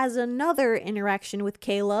unfortunately has another interaction with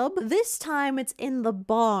Caleb. This time it's in the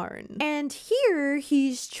barn. And here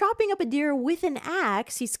he's chopping up a deer with an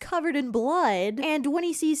axe. He's covered in blood. And when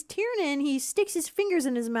he sees Tiernan, he sticks his fingers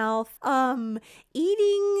in his mouth,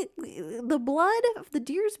 eating the blood of the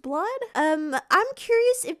deer's blood. I'm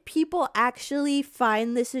curious if people actually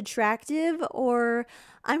find this attractive, or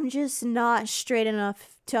I'm just not straight enough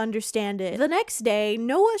to understand it. The next day,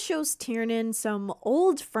 Noah shows Tiernan some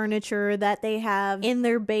old furniture that they have in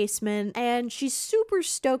their basement, and she's super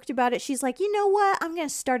stoked about it. She's like, "You know what? I'm gonna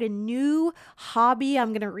start a new hobby.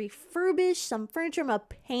 I'm gonna refurbish some furniture. I'm gonna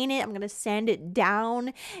paint it. I'm gonna sand it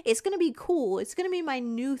down. It's gonna be cool. It's gonna be my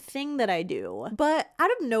new thing that I do." But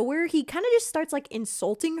out of nowhere, he kind of just starts like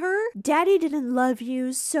insulting her. "Daddy didn't love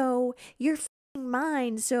you, so you're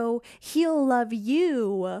mine, so he'll love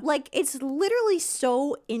you." Like, it's literally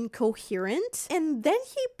so incoherent. And then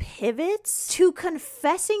he pivots to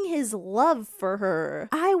confessing his love for her.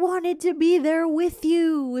 "I wanted to be there with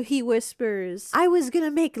you," he whispers. "I was gonna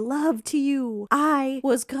make love to you. I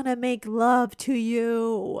was gonna make love to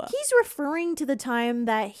you." He's referring to the time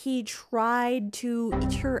that he tried to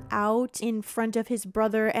eat her out in front of his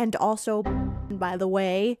brother, and also, by the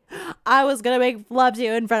way, "I was gonna make love to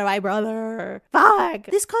you in front of my brother." Fuck!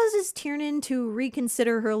 This causes Tiernan to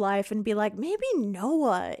reconsider her life and be like, maybe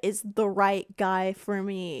Noah is the right guy for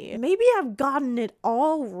me. Maybe I've gotten it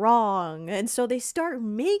all wrong. And so they start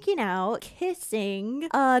making out, kissing.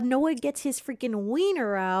 Noah gets his freaking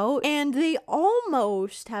wiener out, and they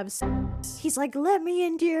almost have sex. He's like, "Let me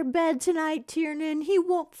into your bed tonight, Tiernan. He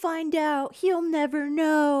won't find out. He'll never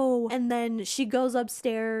know." And then she goes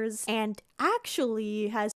upstairs and actually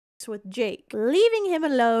has with Jake, leaving him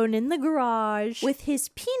alone in the garage with his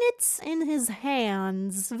peanuts in his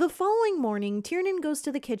hands. The following morning, Tiernan goes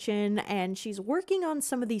to the kitchen and she's working on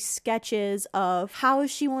some of these sketches of how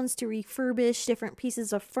she wants to refurbish different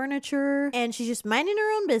pieces of furniture, and she's just minding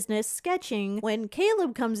her own business, sketching, when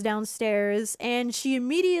Caleb comes downstairs and she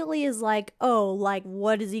immediately is like, "Oh, like,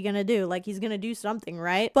 what is he gonna do? Like, he's gonna do something,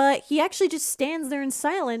 right?" But he actually just stands there in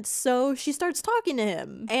silence, so she starts talking to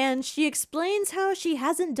him. And she explains how she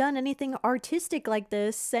hasn't done anything artistic like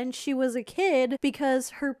this since she was a kid because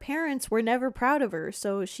her parents were never proud of her,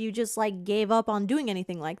 so she just like gave up on doing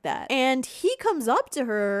anything like that. And he comes up to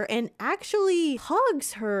her and actually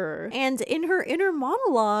hugs her, and in her inner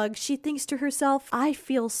monologue she thinks to herself, "I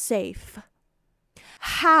feel safe."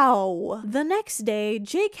 How? The next day,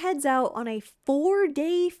 Jake heads out on a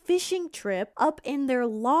 4-day fishing trip up in their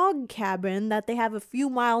log cabin that they have a few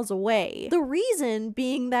miles away. The reason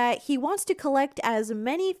being that he wants to collect as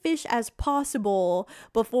many fish as possible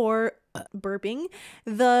before burping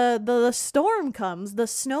the storm comes, the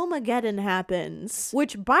snowmageddon happens.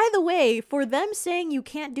 Which, by the way, for them saying you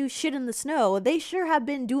can't do shit in the snow, they sure have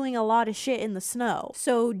been doing a lot of shit in the snow.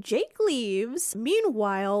 So Jake leaves.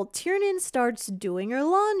 Meanwhile, Tiernan starts doing her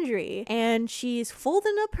laundry, and she's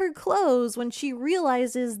folding up her clothes when she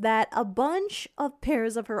realizes that a bunch of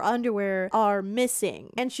pairs of her underwear are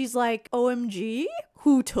missing. And she's like, "OMG,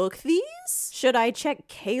 who took these? Should I check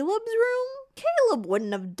Caleb's room? Caleb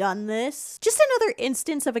wouldn't have done this." Just another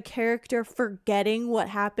instance of a character forgetting what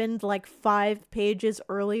happened like 5 pages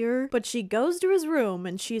earlier. But she goes to his room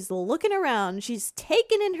and she's looking around. She's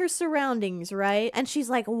taken in her surroundings, right? And she's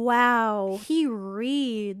like, "Wow, he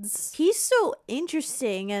reads. He's so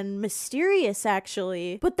interesting and mysterious,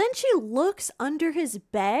 actually." But then she looks under his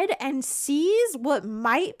bed and sees what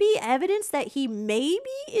might be evidence that he maybe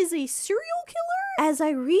is a serial killer. "As I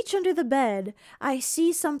reach under the bed, I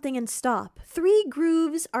see something and stop. 3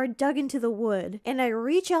 grooves are dug into the wood, and I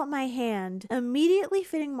reach out my hand, immediately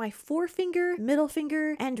fitting my forefinger, middle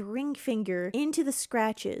finger, and ring finger into the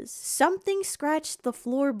scratches. Something scratched the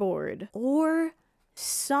floorboard. Or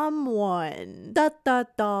someone. Da da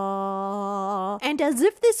da. And as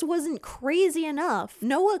if this wasn't crazy enough,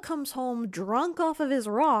 Noah comes home drunk off of his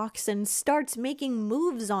rocks and starts making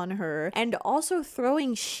moves on her and also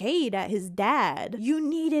throwing shade at his dad. You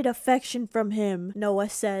needed affection from him, Noah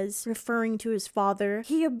says, referring to his father.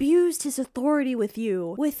 He abused his authority with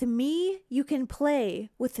you. With me, you can play.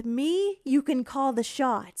 With me, you can call the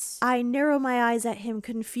shots. I narrow my eyes at him,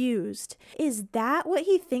 confused. Is that what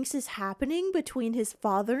he thinks is happening between his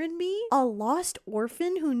father and me? A lost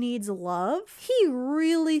orphan who needs love? He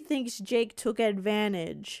really thinks Jake took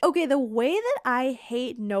advantage. Okay, the way that I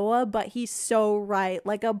hate Noah, but he's so right.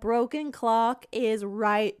 Like, a broken clock is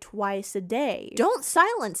right twice a day. Don't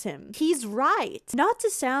silence him. He's right. Not to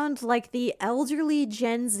sound like the elderly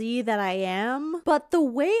Gen Z that I am, but the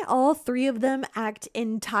way all 3 of them act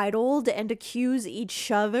entitled and accuse each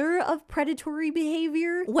other of predatory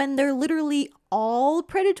behavior when they're literally all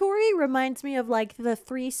predatory reminds me of like the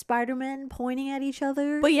 3 Spider-Men pointing at each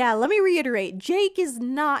other. But yeah, let me reiterate, Jake is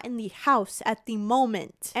not in the house at the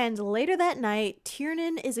moment. And later that night,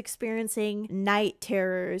 Tiernan is experiencing night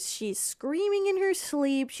terrors. She's screaming in her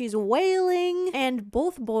sleep, she's wailing, and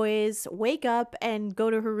both boys wake up and go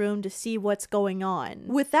to her room to see what's going on.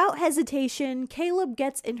 Without hesitation, Caleb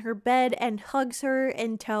gets in her bed and hugs her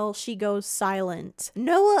until she goes silent.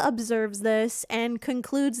 Noah observes this and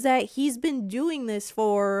concludes that he's been doing this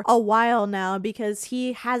for a while now because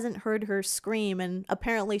he hasn't heard her scream, and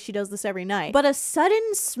apparently she does this every night. But a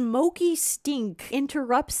sudden smoky stink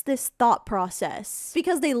interrupts this thought process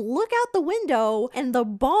because they look out the window and the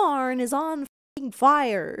barn is on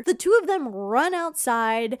fire. The 2 of them run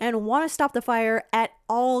outside and want to stop the fire at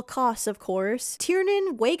all costs, of course.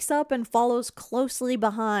 Tiernan wakes up and follows closely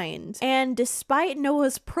behind. And despite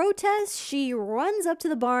Noah's protest, she runs up to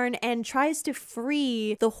the barn and tries to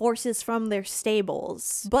free the horses from their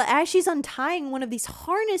stables. But as she's untying one of these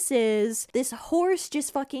harnesses, this horse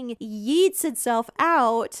just fucking yeets itself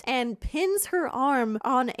out and pins her arm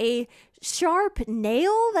on a sharp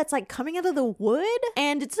nail that's like coming out of the wood,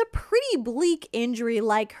 and it's a pretty bleak injury.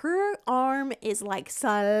 Like, her arm is like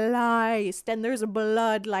sliced and there's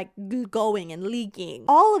blood like going and leaking.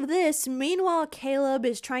 All of this meanwhile Caleb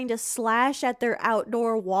is trying to slash at their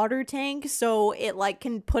outdoor water tank so it like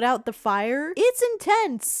can put out the fire. It's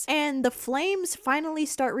intense, and the flames finally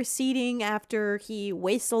start receding after he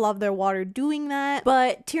wastes a lot of their water doing that.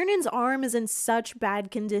 But Tiernan's arm is in such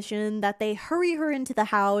bad condition that they hurry her into the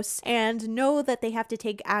house and know that they have to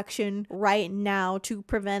take action right now to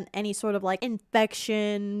prevent any sort of like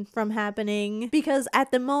infection from happening, because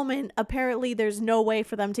at the moment apparently there's no way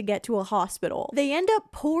for them to get to a hospital. They end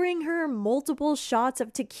up pouring her multiple shots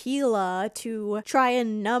of tequila to try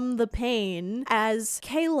and numb the pain as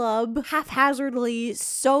Caleb haphazardly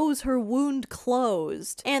sews her wound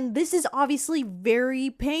closed, and this is obviously very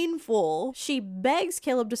painful. She begs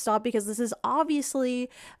Caleb to stop because this is obviously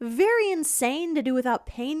very insane to do without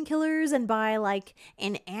painkillers and by like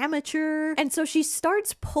an amateur, and so she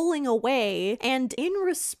starts pulling away, and in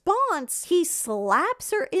response he slaps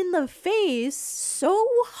her in the face so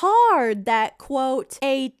hard that, quote,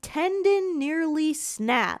 a tendon nearly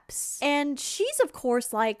snaps. And she's of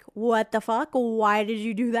course like, what the fuck, why did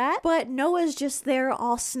you do that? But Noah's just there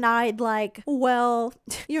all snide like, well,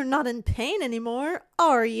 you're not in pain anymore,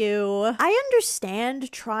 are you? I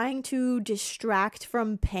understand trying to distract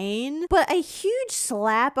from pain, but a huge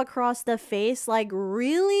slap across the face, like,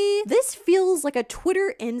 really? This feels like a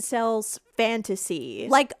Twitter incel's fantasy.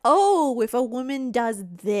 Like, oh, if a woman does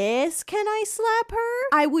this, can I slap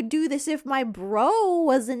her? I would do this if my bro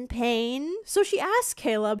was in pain. So she asks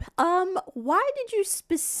Caleb, why did you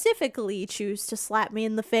specifically choose to slap me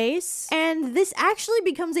in the face? And this actually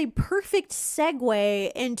becomes a perfect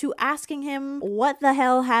segue into asking him what the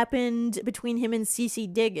hell happened between him and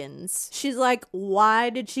Cece Diggins. She's like, why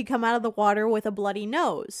did she come out of the water with a bloody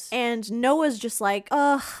nose? And Noah's just like,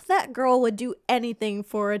 ugh, that girl would do anything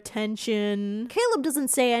for attention. Caleb doesn't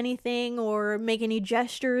say anything or make any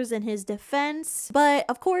gestures in his defense, but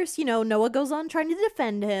of course, you know, Noah goes on trying to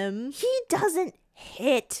defend him. He doesn't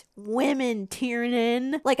hit women,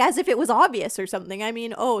 Tiernan. Like, as if it was obvious or something. I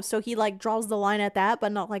mean, oh, so he like draws the line at that,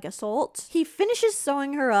 but not like assault. He finishes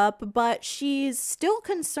sewing her up, but she's still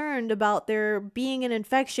concerned about there being an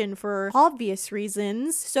infection for obvious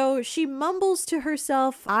reasons. So she mumbles to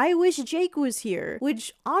herself, I wish Jake was here,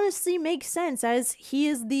 which honestly makes sense as he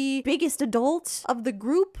is the biggest adult of the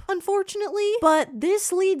group, unfortunately. But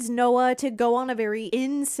this leads Noah to go on a very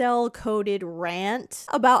incel-coded rant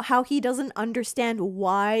about how he doesn't understand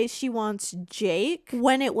why she wants Jake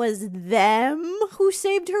when it was them who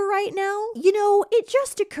saved her right now. You know, it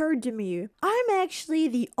just occurred to me, I'm actually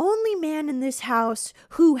the only man in this house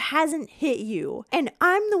who hasn't hit you, and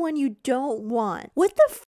I'm the one you don't want. What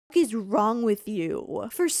the is wrong with you?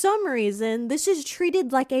 For some reason, this is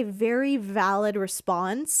treated like a very valid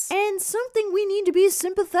response and something we need to be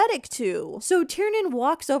sympathetic to. So Tiernan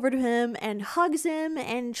walks over to him and hugs him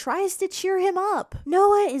and tries to cheer him up.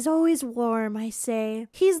 Noah is always warm, I say.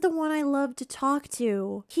 He's the one I love to talk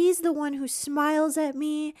to. He's the one who smiles at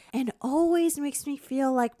me and always makes me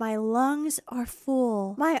feel like my lungs are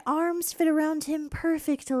full. My arms fit around him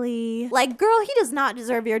perfectly. Like, girl, he does not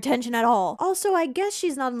deserve your attention at all. Also, I guess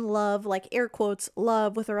she's not in love, like air quotes,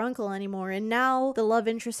 love with her uncle anymore, and now the love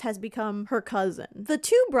interest has become her cousin. The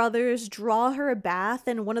two brothers draw her a bath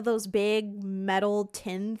in one of those big metal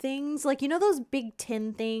tin things, like, you know those big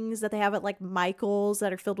tin things that they have at like Michael's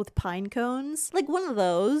that are filled with pine cones? Like one of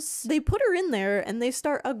those. They put her in there and they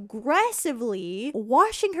start aggressively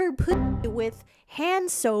washing her with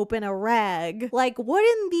hand soap and a rag. Like, what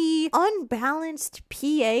in the unbalanced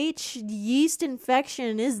pH yeast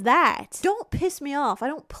infection is that? Don't piss me off. I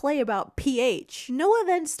don't play about pH. Noah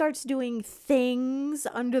then starts doing things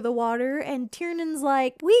under the water and Tiernan's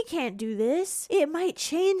like, we can't do this. It might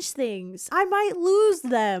change things. I might lose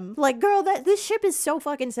them. Like, girl, this ship is so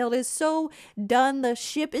fucking sailed. It's so done. The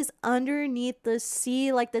ship is underneath the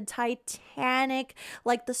sea, like the Titanic,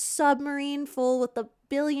 like the submarine full with the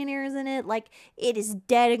billionaires in it. Like, it is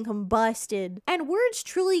dead and combusted. And words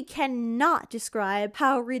truly cannot describe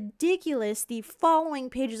how ridiculous the following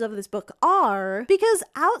pages of this book are, because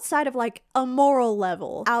outside of like a moral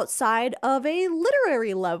level, outside of a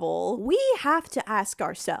literary level, we have to ask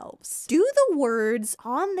ourselves, do the words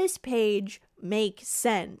on this page make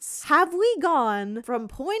sense? Have we gone from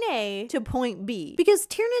point A to point B? Because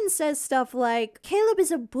Tiernan says stuff like, Caleb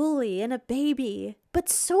is a bully and a baby, but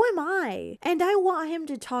so am I, and I want him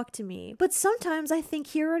to talk to me, but sometimes I think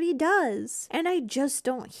he already does, and I just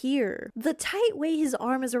don't hear. The tight way his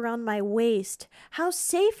arm is around my waist, how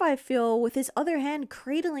safe I feel with his other hand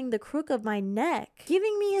cradling the crook of my neck,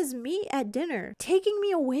 giving me his meat at dinner, taking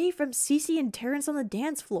me away from Cece and Terrence on the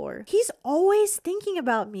dance floor. He's always thinking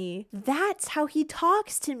about me. That's how he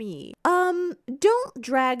talks to me. Don't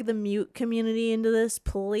drag the mute community into this,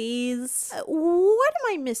 please. What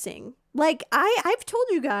am I missing? Like, I've told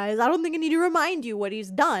you guys, I don't think I need to remind you what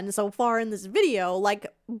he's done so far in this video. Like,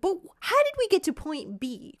 but how did we get to point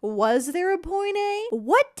B? Was there a point A?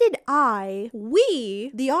 What did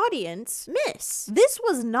we, the audience, miss? This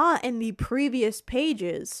was not in the previous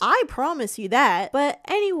pages. I promise you that. But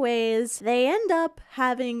anyways, they end up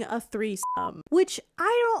having a threesome, which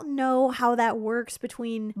I don't know how that works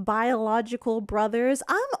between biological brothers.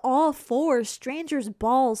 I'm all for strangers'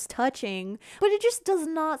 balls touching, but it just does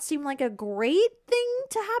not seem like a great thing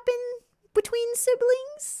to happen between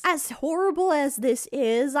siblings. As horrible as this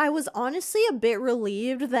is, I was honestly a bit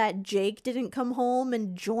relieved that Jake didn't come home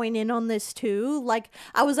and join in on this too. Like,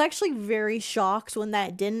 I was actually very shocked when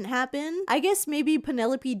that didn't happen. I guess maybe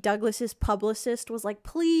Penelope Douglas's publicist was like,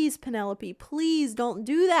 please, Penelope, please don't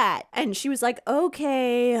do that. And she was like,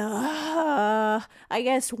 okay, I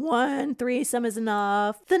guess one threesome is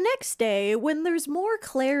enough. The next day, when there's more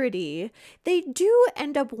clarity, they do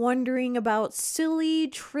end up wondering about silly,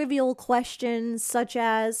 trivial questions such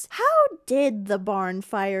as, how did the barn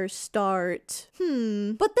fire start? But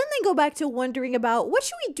then they go back to wondering about, what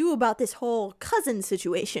should we do about this whole cousin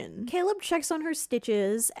situation? Caleb checks on her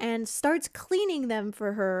stitches and starts cleaning them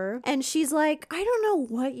for her, and she's like, I don't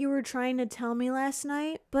know what you were trying to tell me last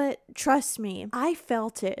night, but trust me, I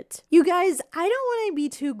felt it. You guys, I don't want to be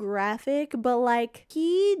too graphic, but like,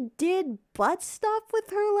 he did butt stuff with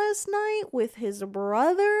her last night with his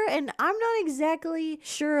brother, and I'm not exactly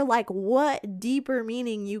sure like what deeper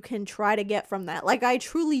meaning you can try to get from that. Like, I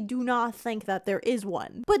truly do not think that there is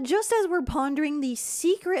one. But just as we're pondering the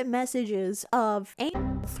secret messages of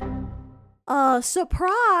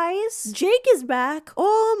Surprise! Jake is back.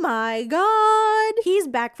 Oh my god. He's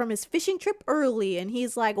back from his fishing trip early and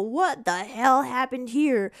he's like, what the hell happened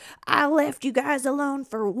here? I left you guys alone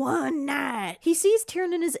for one night. He sees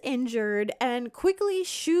Tiernan is injured and quickly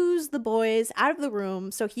shoos the boys out of the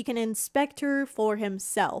room so he can inspect her for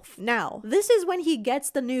himself. Now, this is when he gets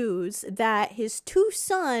the news that his 2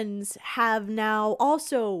 sons have now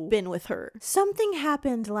also been with her. Something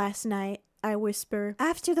happened last night, I whisper.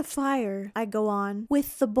 After the fire, I go on,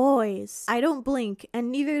 with the boys. I don't blink,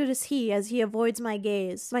 and neither does he as he avoids my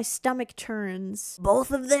gaze. My stomach turns. Both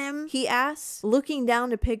of them? He asks, looking down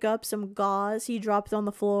to pick up some gauze he dropped on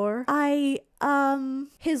the floor.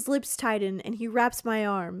 His lips tighten and he wraps my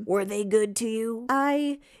arm. Were they good to you?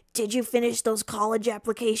 Did you finish those college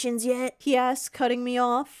applications yet? He asks, cutting me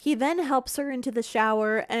off. He then helps her into the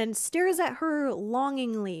shower and stares at her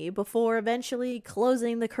longingly before eventually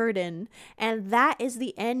closing the curtain. And that is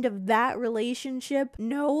the end of that relationship.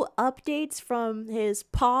 No updates from his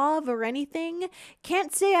POV or anything.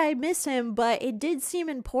 Can't say I miss him, but it did seem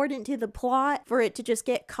important to the plot for it to just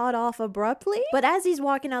get cut off abruptly. But as he's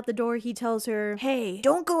walking out the door, he tells her, hey,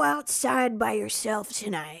 don't go outside by yourself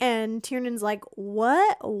tonight. And Tiernan's like,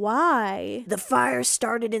 what? Why? The fire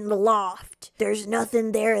started in the loft. There's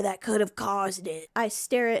nothing there that could have caused it. I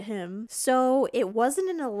stare at him. So it wasn't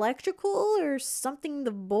an electrical or something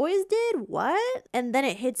the boys did? What? And then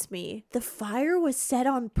it hits me. The fire was set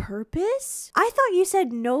on purpose? I thought you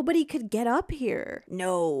said nobody could get up here.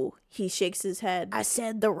 No. He shakes his head. I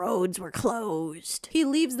said the roads were closed. He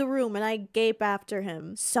leaves the room and I gape after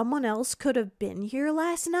him. Someone else could have been here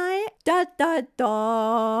last night? Da da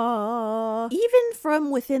da. Even from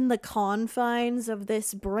within the confines of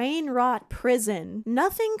this brain rot prison,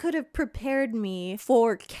 nothing could have prepared me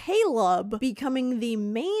for Caleb becoming the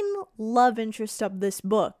main love interest of this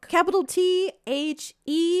book. Capital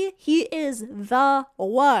T-H-E. He is the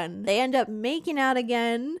one. They end up making out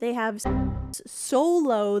again. They have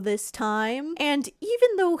solo this time, and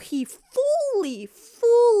even though he fully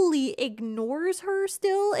ignores her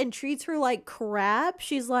still and treats her like crap,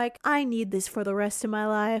 she's like, I need this for the rest of my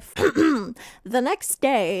life. The next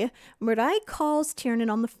day, Mirai calls Tiernan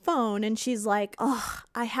on the phone and she's like, oh,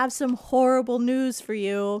 I have some horrible news for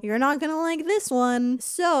you. You're not gonna like this one.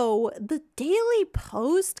 So the Daily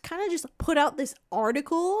Post kind of just put out this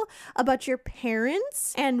article about your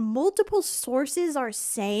parents, and multiple sources are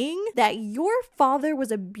saying that your father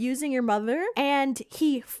was abusing your mother and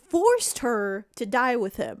he forced her to die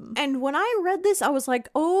with him. And when I read this, I was like,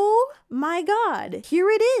 oh my god, here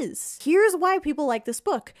it is. Here's why people like this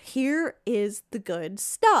book. Here is the good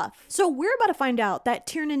stuff. So we're about to find out that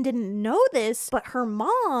Tiernan didn't know this, but her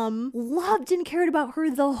mom loved and cared about her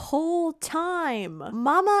the whole time.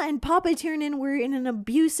 Mama and Papa Tiernan were in an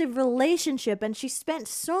abusive relationship and she spent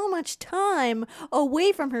so much time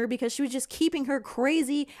away from her because she was just keeping her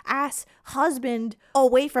crazy ass husband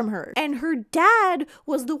away from her. And her dad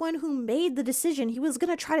was the one who made the decision. He was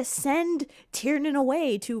gonna try to send Tiernan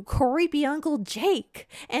away to creepy Uncle Jake.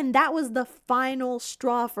 And that was the final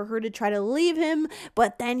straw for her to try to leave him,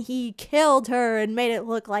 but then he killed her and made it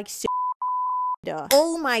look like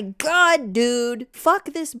oh my god, dude.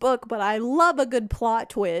 Fuck this book, but I love a good plot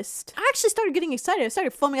twist. I actually started getting excited. I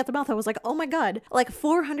started foaming at the mouth. I was like, oh my god, like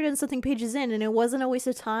 400 and something pages in and it wasn't a waste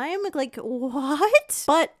of time? Like, what?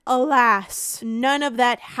 But alas, none of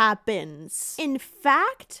that happens. In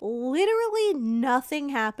fact, literally nothing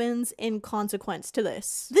happens in consequence to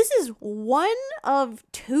this. This is one of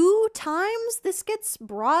 2 times this gets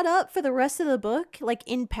brought up for the rest of the book, like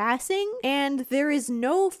in passing, and there is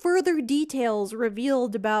no further details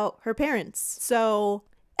revealed about her parents. So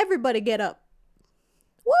everybody get up.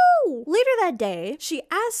 Woo! Later that day, she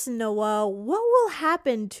asks Noah what will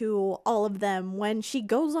happen to all of them when she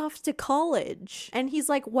goes off to college. And he's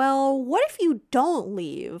like, well, what if you don't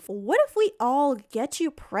leave? What if we all get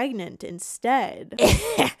you pregnant instead?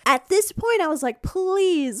 At this point, I was like,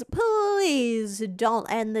 please don't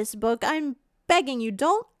end this book. I'm begging you,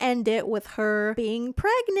 don't end it with her being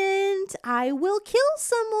pregnant. I will kill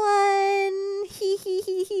someone.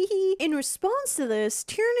 In response to this,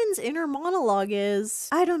 Tiernan's inner monologue is,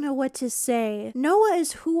 I don't know what to say. Noah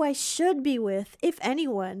is who I should be with, if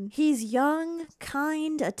anyone. He's young,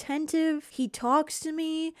 kind, attentive. He talks to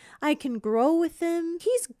me. I can grow with him.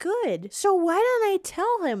 He's good. So why don't I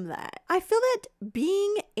tell him that? I feel that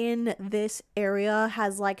being in this area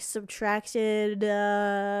has like subtracted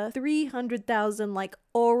 300,000 like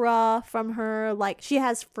aura from her. Like, she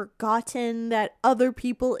has forgotten that other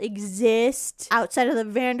people exist outside of the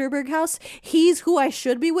Vanderburg house. He's who I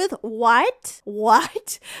should be with. What?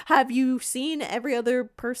 Have you seen every other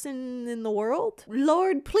person in the world?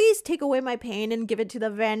 Lord, please take away my pain and give it to the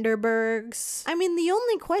Vanderburgs. I mean, the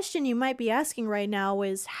only question you might be asking right now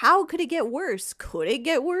is, how could it get worse? Could it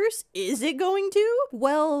get worse? Is it going to?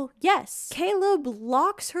 Well, yes. Caleb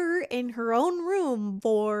locks her in her own room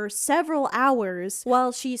for several hours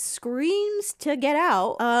while she screams to get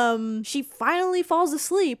out. She finally falls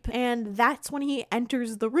asleep, and that's when he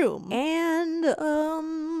enters the room. And,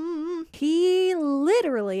 he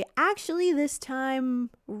literally, actually this time,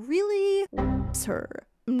 really her.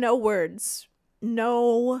 No words.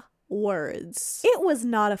 No words. It was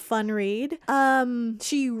not a fun read.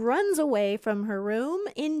 She runs away from her room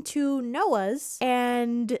into Noah's,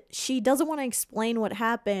 and she doesn't want to explain what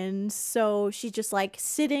happened, so she's just like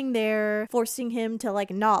sitting there forcing him to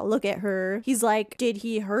like not look at her. He's like, did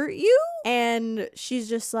he hurt you? And she's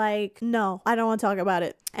just like, no, I don't want to talk about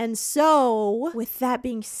it. And so, with that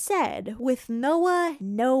being said, with Noah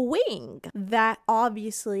knowing that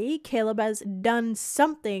obviously Caleb has done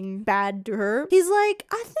something bad to her, he's like,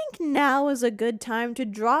 I think now is a good time to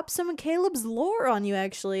drop some of Caleb's lore on you,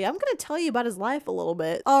 actually. I'm gonna tell you about his life a little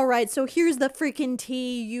bit. Alright, so here's the freaking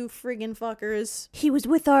tea, you friggin' fuckers. He was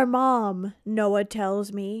with our mom, Noah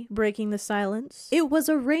tells me, breaking the silence. It was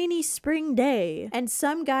a rainy spring day, and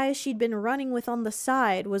some guy she'd been running with on the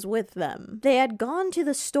side was with them. They had gone to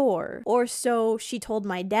the store, or so she told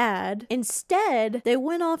my dad. Instead, they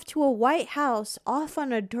went off to a white house off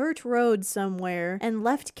on a dirt road somewhere and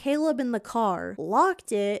left Caleb in the car,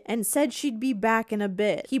 locked it, and said she'd be back in a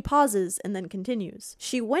bit. He pauses and then continues.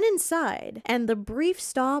 She went inside, and the brief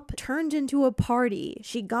stop turned into a party.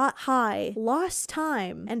 She got high, lost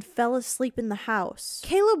time, and fell asleep in the house.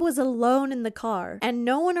 Caleb was alone in the car, and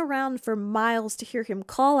no one around for miles to hear him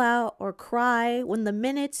call out or cry when the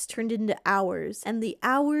minutes turned into hours, and the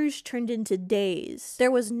hours turned into days.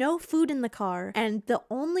 There was no food in the car, and the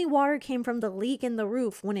only water came from the leak in the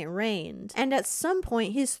roof when it rained. And at some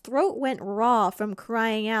point, his throat went raw from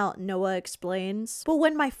crying out, Noah explains. But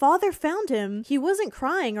when my father found him, he wasn't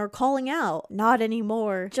crying or calling out. Not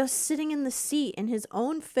anymore. Just sitting in the seat in his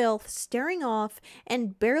own filth, staring off,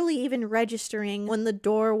 and barely even registering when the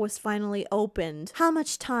door was finally opened. How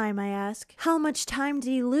much time, I ask? How much time did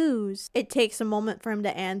he lose? It takes a moment for him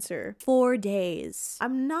to answer. 4 days.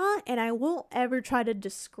 I'm not, and I won't ever try to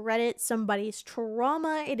discredit somebody's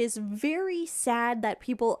trauma. It is very sad that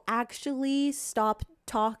people actually stop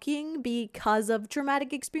talking because of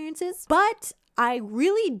traumatic experiences, but I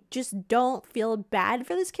really just don't feel bad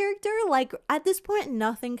for this character. Like, at this point,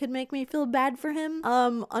 nothing could make me feel bad for him.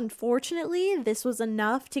 Unfortunately, this was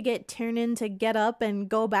enough to get Tiernan to get up and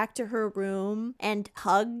go back to her room and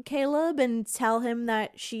hug Caleb and tell him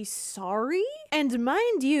that she's sorry. And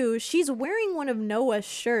mind you, she's wearing one of Noah's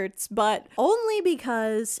shirts, but only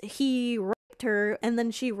because he her, and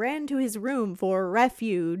then she ran to his room for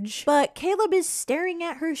refuge. But Caleb is staring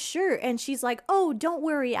at her shirt, and she's like, oh, don't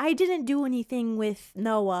worry, I didn't do anything with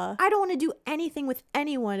Noah. I don't want to do anything with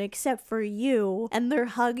anyone except for you. And they're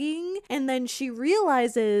hugging, and then she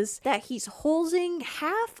realizes that he's holding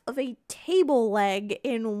half of a table leg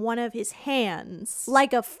in one of his hands.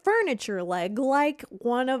 Like a furniture leg, like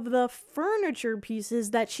one of the furniture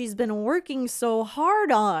pieces that she's been working so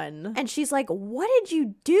hard on. And she's like, what did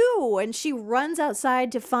you do? And she runs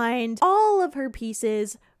outside to find all of her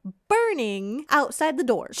pieces burning outside the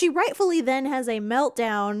door. She rightfully then has a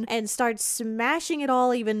meltdown and starts smashing it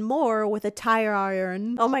all even more with a tire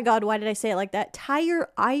iron. Oh my god, why did I say it like that? Tire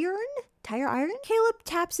iron? Tire iron? Caleb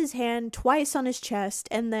taps his hand twice on his chest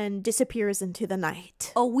and then disappears into the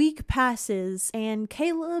night. A week passes and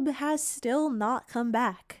Caleb has still not come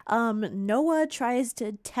back. Noah tries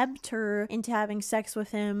to tempt her into having sex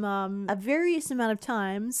with him a various amount of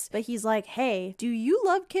times, but he's like, hey, do you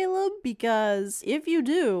love Caleb? Because if you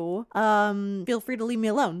do, feel free to leave me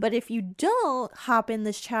alone. But if you don't, hop in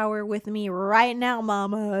the shower with me right now,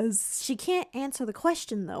 mamas. She can't answer the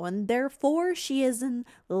question though, and therefore she is in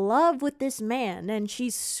love with this man, and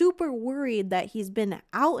she's super worried that he's been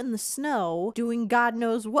out in the snow doing God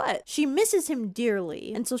knows what. She misses him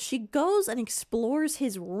dearly, and so she goes and explores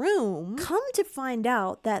his room. Come to find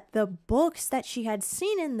out that the books that she had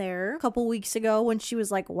seen in there a couple weeks ago when she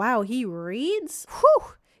was like, wow, he reads?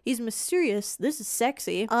 Whew! He's mysterious. This is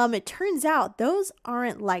sexy. It turns out those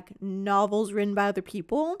aren't like novels written by other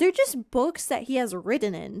people. They're just books that he has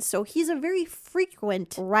written in. So he's a very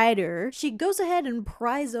frequent writer. She goes ahead and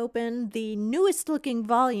pries open the newest looking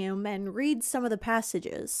volume and reads some of the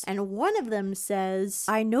passages. And one of them says,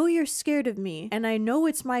 I know you're scared of me, and I know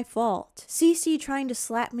it's my fault. Cece trying to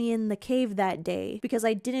slap me in the cave that day because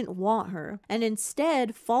I didn't want her, and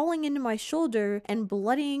instead falling into my shoulder and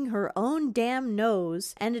bloodying her own damn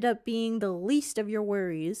nose ended up being the least of your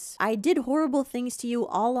worries. I did horrible things to you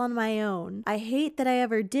all on my own. I hate that I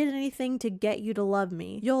ever did anything to get you to love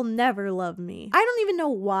me. You'll never love me. I don't even know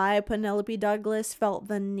why Penelope Douglas felt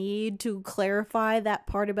the need to clarify that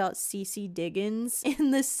part about Cece Diggins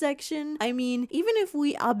in this section. I mean, even if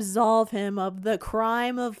we absolve him of the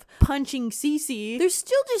crime of punching Cece, there's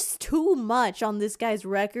still just too much on this guy's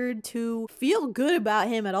record to feel good about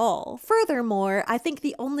him at all. Furthermore, I think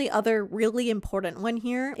the only other really important one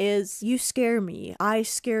here is, you scare me, I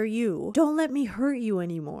scare you. Don't let me hurt you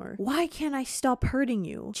anymore. Why can't I stop hurting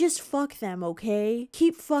you? Just fuck them, okay?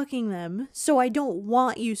 Keep fucking them so I don't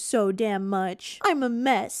want you so damn much. I'm a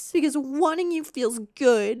mess because wanting you feels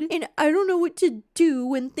good, and I don't know what to do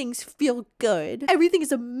when things feel good. Everything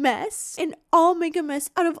is a mess, and I'll make a mess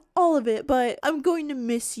out of all of it, but I'm going to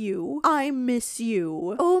miss you. I miss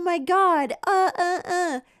you. Oh my god.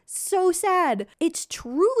 So sad. It's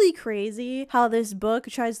truly crazy how this book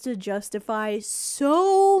tries to justify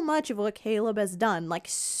so much of what Caleb has done, like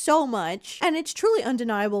so much, and it's truly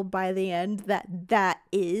undeniable by the end that that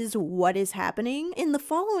is what is happening. In the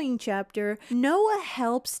following chapter, Noah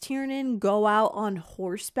helps Tiernan go out on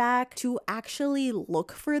horseback to actually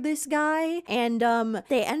look for this guy, and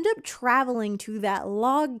they end up traveling to that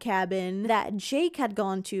log cabin that Jake had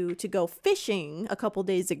gone to go fishing a couple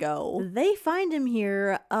days ago. They find him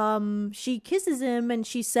here. She kisses him and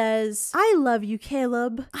she says, I love you,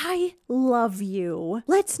 Caleb. I love you.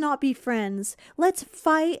 Let's not be friends. Let's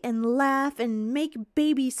fight and laugh and make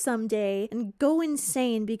babies someday and go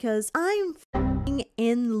insane because I'm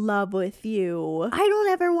in love with you. I don't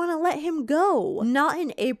ever want to let him go. Not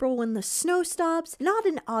in April when the snow stops, not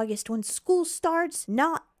in August when school starts,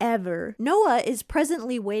 not ever. Noah is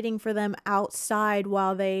presently waiting for them outside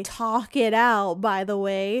while they talk it out, by the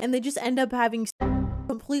way, and they just end up having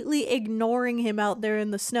completely ignoring him out there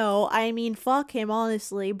in the snow. I mean, fuck him,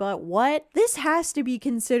 honestly, but what? This has to be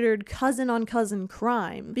considered cousin on cousin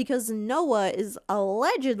crime because Noah is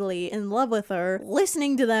allegedly in love with her,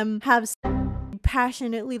 listening to them have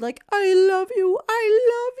passionately like, I love you,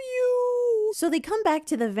 I love you. So they come back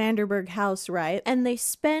to the Vanderburg house, right? And they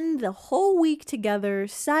spend the whole week together,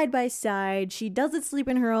 side by side. She doesn't sleep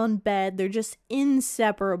in her own bed. They're just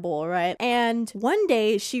inseparable, right? And one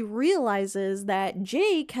day she realizes that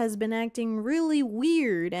Jake has been acting really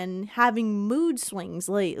weird and having mood swings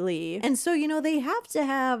lately. And so, you know, they have to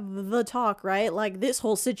have the talk, right? Like, this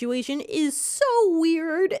whole situation is so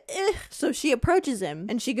weird. So she approaches him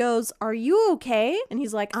and she goes, are you okay? And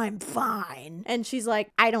he's like, I'm fine. And she's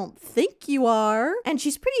like, I don't think you are. And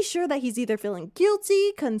she's pretty sure that he's either feeling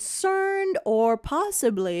guilty, concerned, or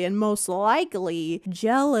possibly, and most likely,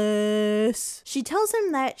 jealous. She tells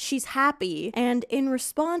him that she's happy, and in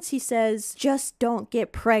response he says, just don't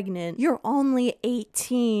get pregnant. You're only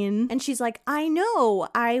 18. And she's like, I know,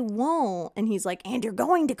 I won't. And he's like, and you're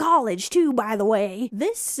going to college too, by the way.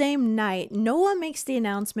 This same night, Noah makes the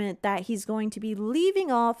announcement that he's going to be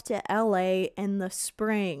leaving off to LA in the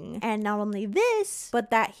spring. And not only this, but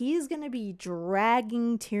that he's gonna be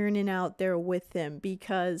dragging Tiernan out there with him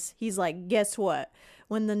because he's like, guess what?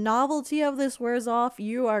 When the novelty of this wears off,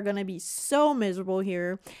 you are gonna be so miserable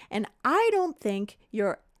here, and I don't think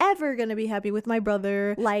you're ever gonna be happy with my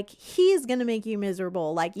brother. Like, he's gonna make you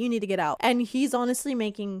miserable. Like, you need to get out. And he's honestly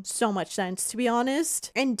making so much sense, to be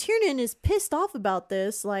honest. And Tiernan is pissed off about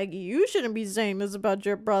this. Like, you shouldn't be saying this about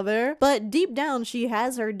your brother. But deep down, she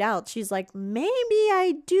has her doubts. She's like, maybe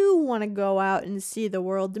I do want to go out and see the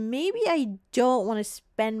world. Maybe I don't want to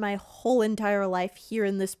spend my whole entire life here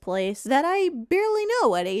in this place that I barely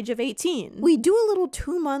know at age of 18. We do a little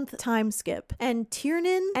 2-month time skip, and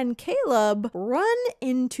Tiernan and Caleb run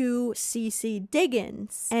into Cece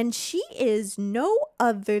Diggins, and she is no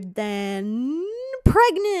other than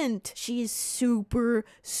pregnant. She's super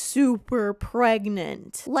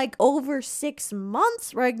pregnant, like over 6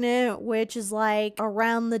 months pregnant, which is like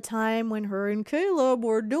around the time when her and Caleb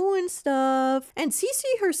were doing stuff. And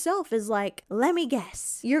Cece herself is like, let me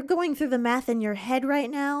guess, you're going through the math in your head right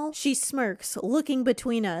now? She smirks, looking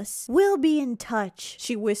between us. We'll be in touch,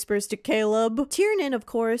 she whispers to Caleb. Tiernan, of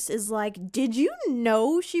course, is like, did you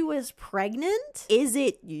know she was pregnant? Is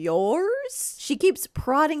it yours? She keeps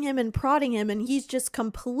prodding him, and he's just just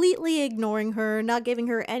completely ignoring her, not giving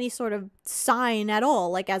her any sort of sign at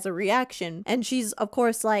all, like as a reaction. And she's of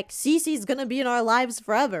course like, Cece's gonna be in our lives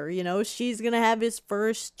forever, you know, she's gonna have his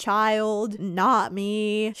first child, not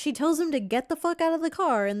me. She tells him to get the fuck out of the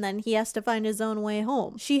car, and then he has to find his own way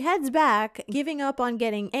home. She heads back, giving up on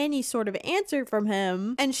getting any sort of answer from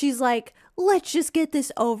him, and she's like, let's just get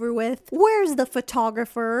this over with. Where's the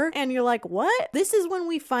photographer? And you're like, what? This is when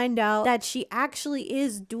we find out that she actually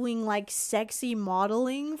is doing like sexy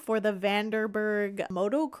modeling for the Vanderberg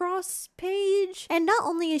motocross page. And not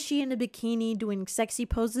only is she in a bikini doing sexy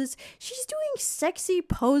poses, she's doing sexy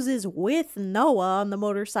poses with Noah on the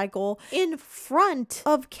motorcycle in front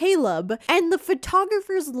of Caleb. And the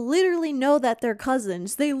photographers literally know that they're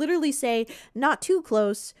cousins. They literally say, not too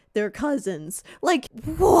close, they're cousins. Like,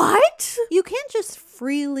 what? You can't just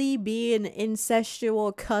freely be an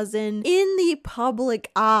incestual cousin in the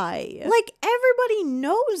public eye. Like, everybody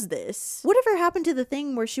knows this. Whatever happened to the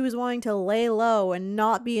thing where she was wanting to lay low and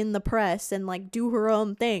not be in the press and like do her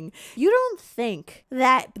own thing? You don't think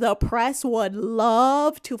that the press would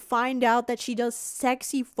love to find out that she does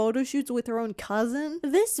sexy photo shoots with her own cousin?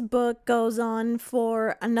 This book goes on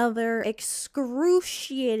for another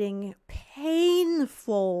excruciating,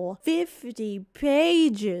 painful 50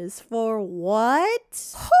 pages. For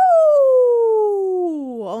what?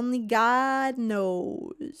 Only God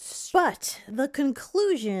knows. But the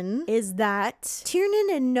conclusion is that Tiernan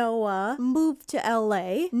and Noah move to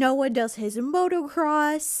LA. Noah does his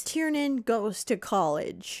motocross. Tiernan goes to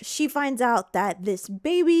college. She finds out that this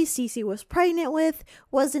baby Cece was pregnant with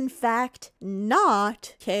was in fact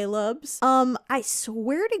not Caleb's. I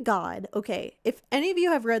swear to God, okay, if any of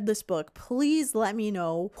you have read this book, please let me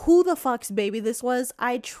know who the fuck's baby this was.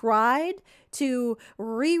 I tried to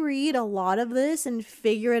reread a lot of this and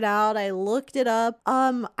figure it out. I looked it up.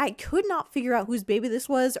 I could not figure out whose baby this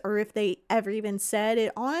was or if they ever even said.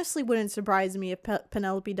 It honestly wouldn't surprise me if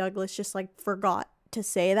Penelope Douglas just like forgot to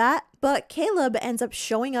say that. But Caleb ends up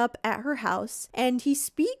showing up at her house and he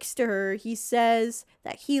speaks to her. He says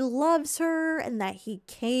that he loves her and that he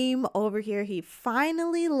came over here. He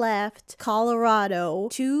finally left Colorado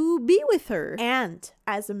to be with her. And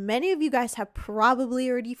as many of you guys have probably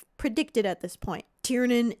already predicted at this point,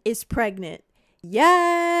 Tiernan is pregnant. Yes,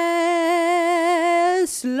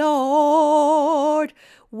 Lord.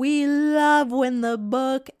 We love when the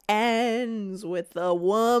book ends with a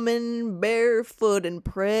woman barefoot and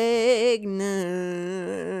pregnant.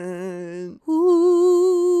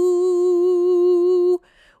 Ooh.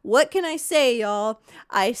 What can I say, y'all?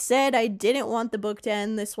 I said I didn't want the book to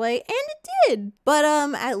end this way, and it did. But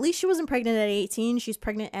at least she wasn't pregnant at 18. She's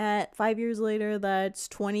pregnant at 5 years later. That's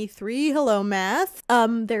 23. Hello, math.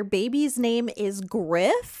 Their baby's name is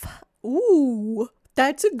Griff. Ooh.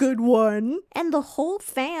 That's a good one. And the whole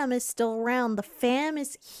fam is still around. The fam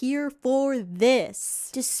is here for this.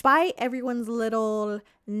 Despite everyone's little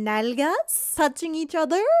nalgas touching each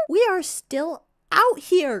other, we are still out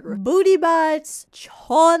here. Booty butts,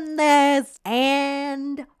 chones,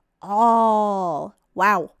 and all.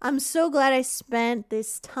 Wow. I'm so glad I spent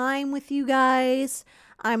this time with you guys.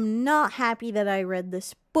 I'm not happy that I read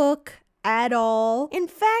this book at all. In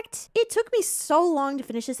fact, it took me so long to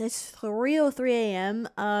finish this. It's 3:03 a.m.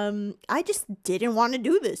 I just didn't want to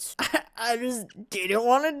do this. I just didn't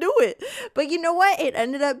want to do it. But you know what? It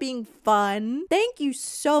ended up being fun. Thank you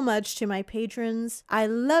so much to my patrons. I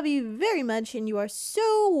love you very much and you are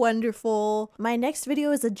so wonderful. My next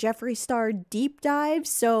video is a Jeffree Star deep dive,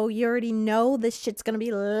 so you already know this shit's gonna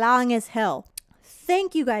be long as hell.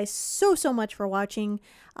 Thank you guys so much for watching.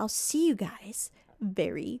 I'll see you guys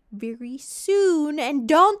very, very soon. And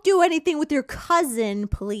don't do anything with your cousin,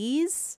 please.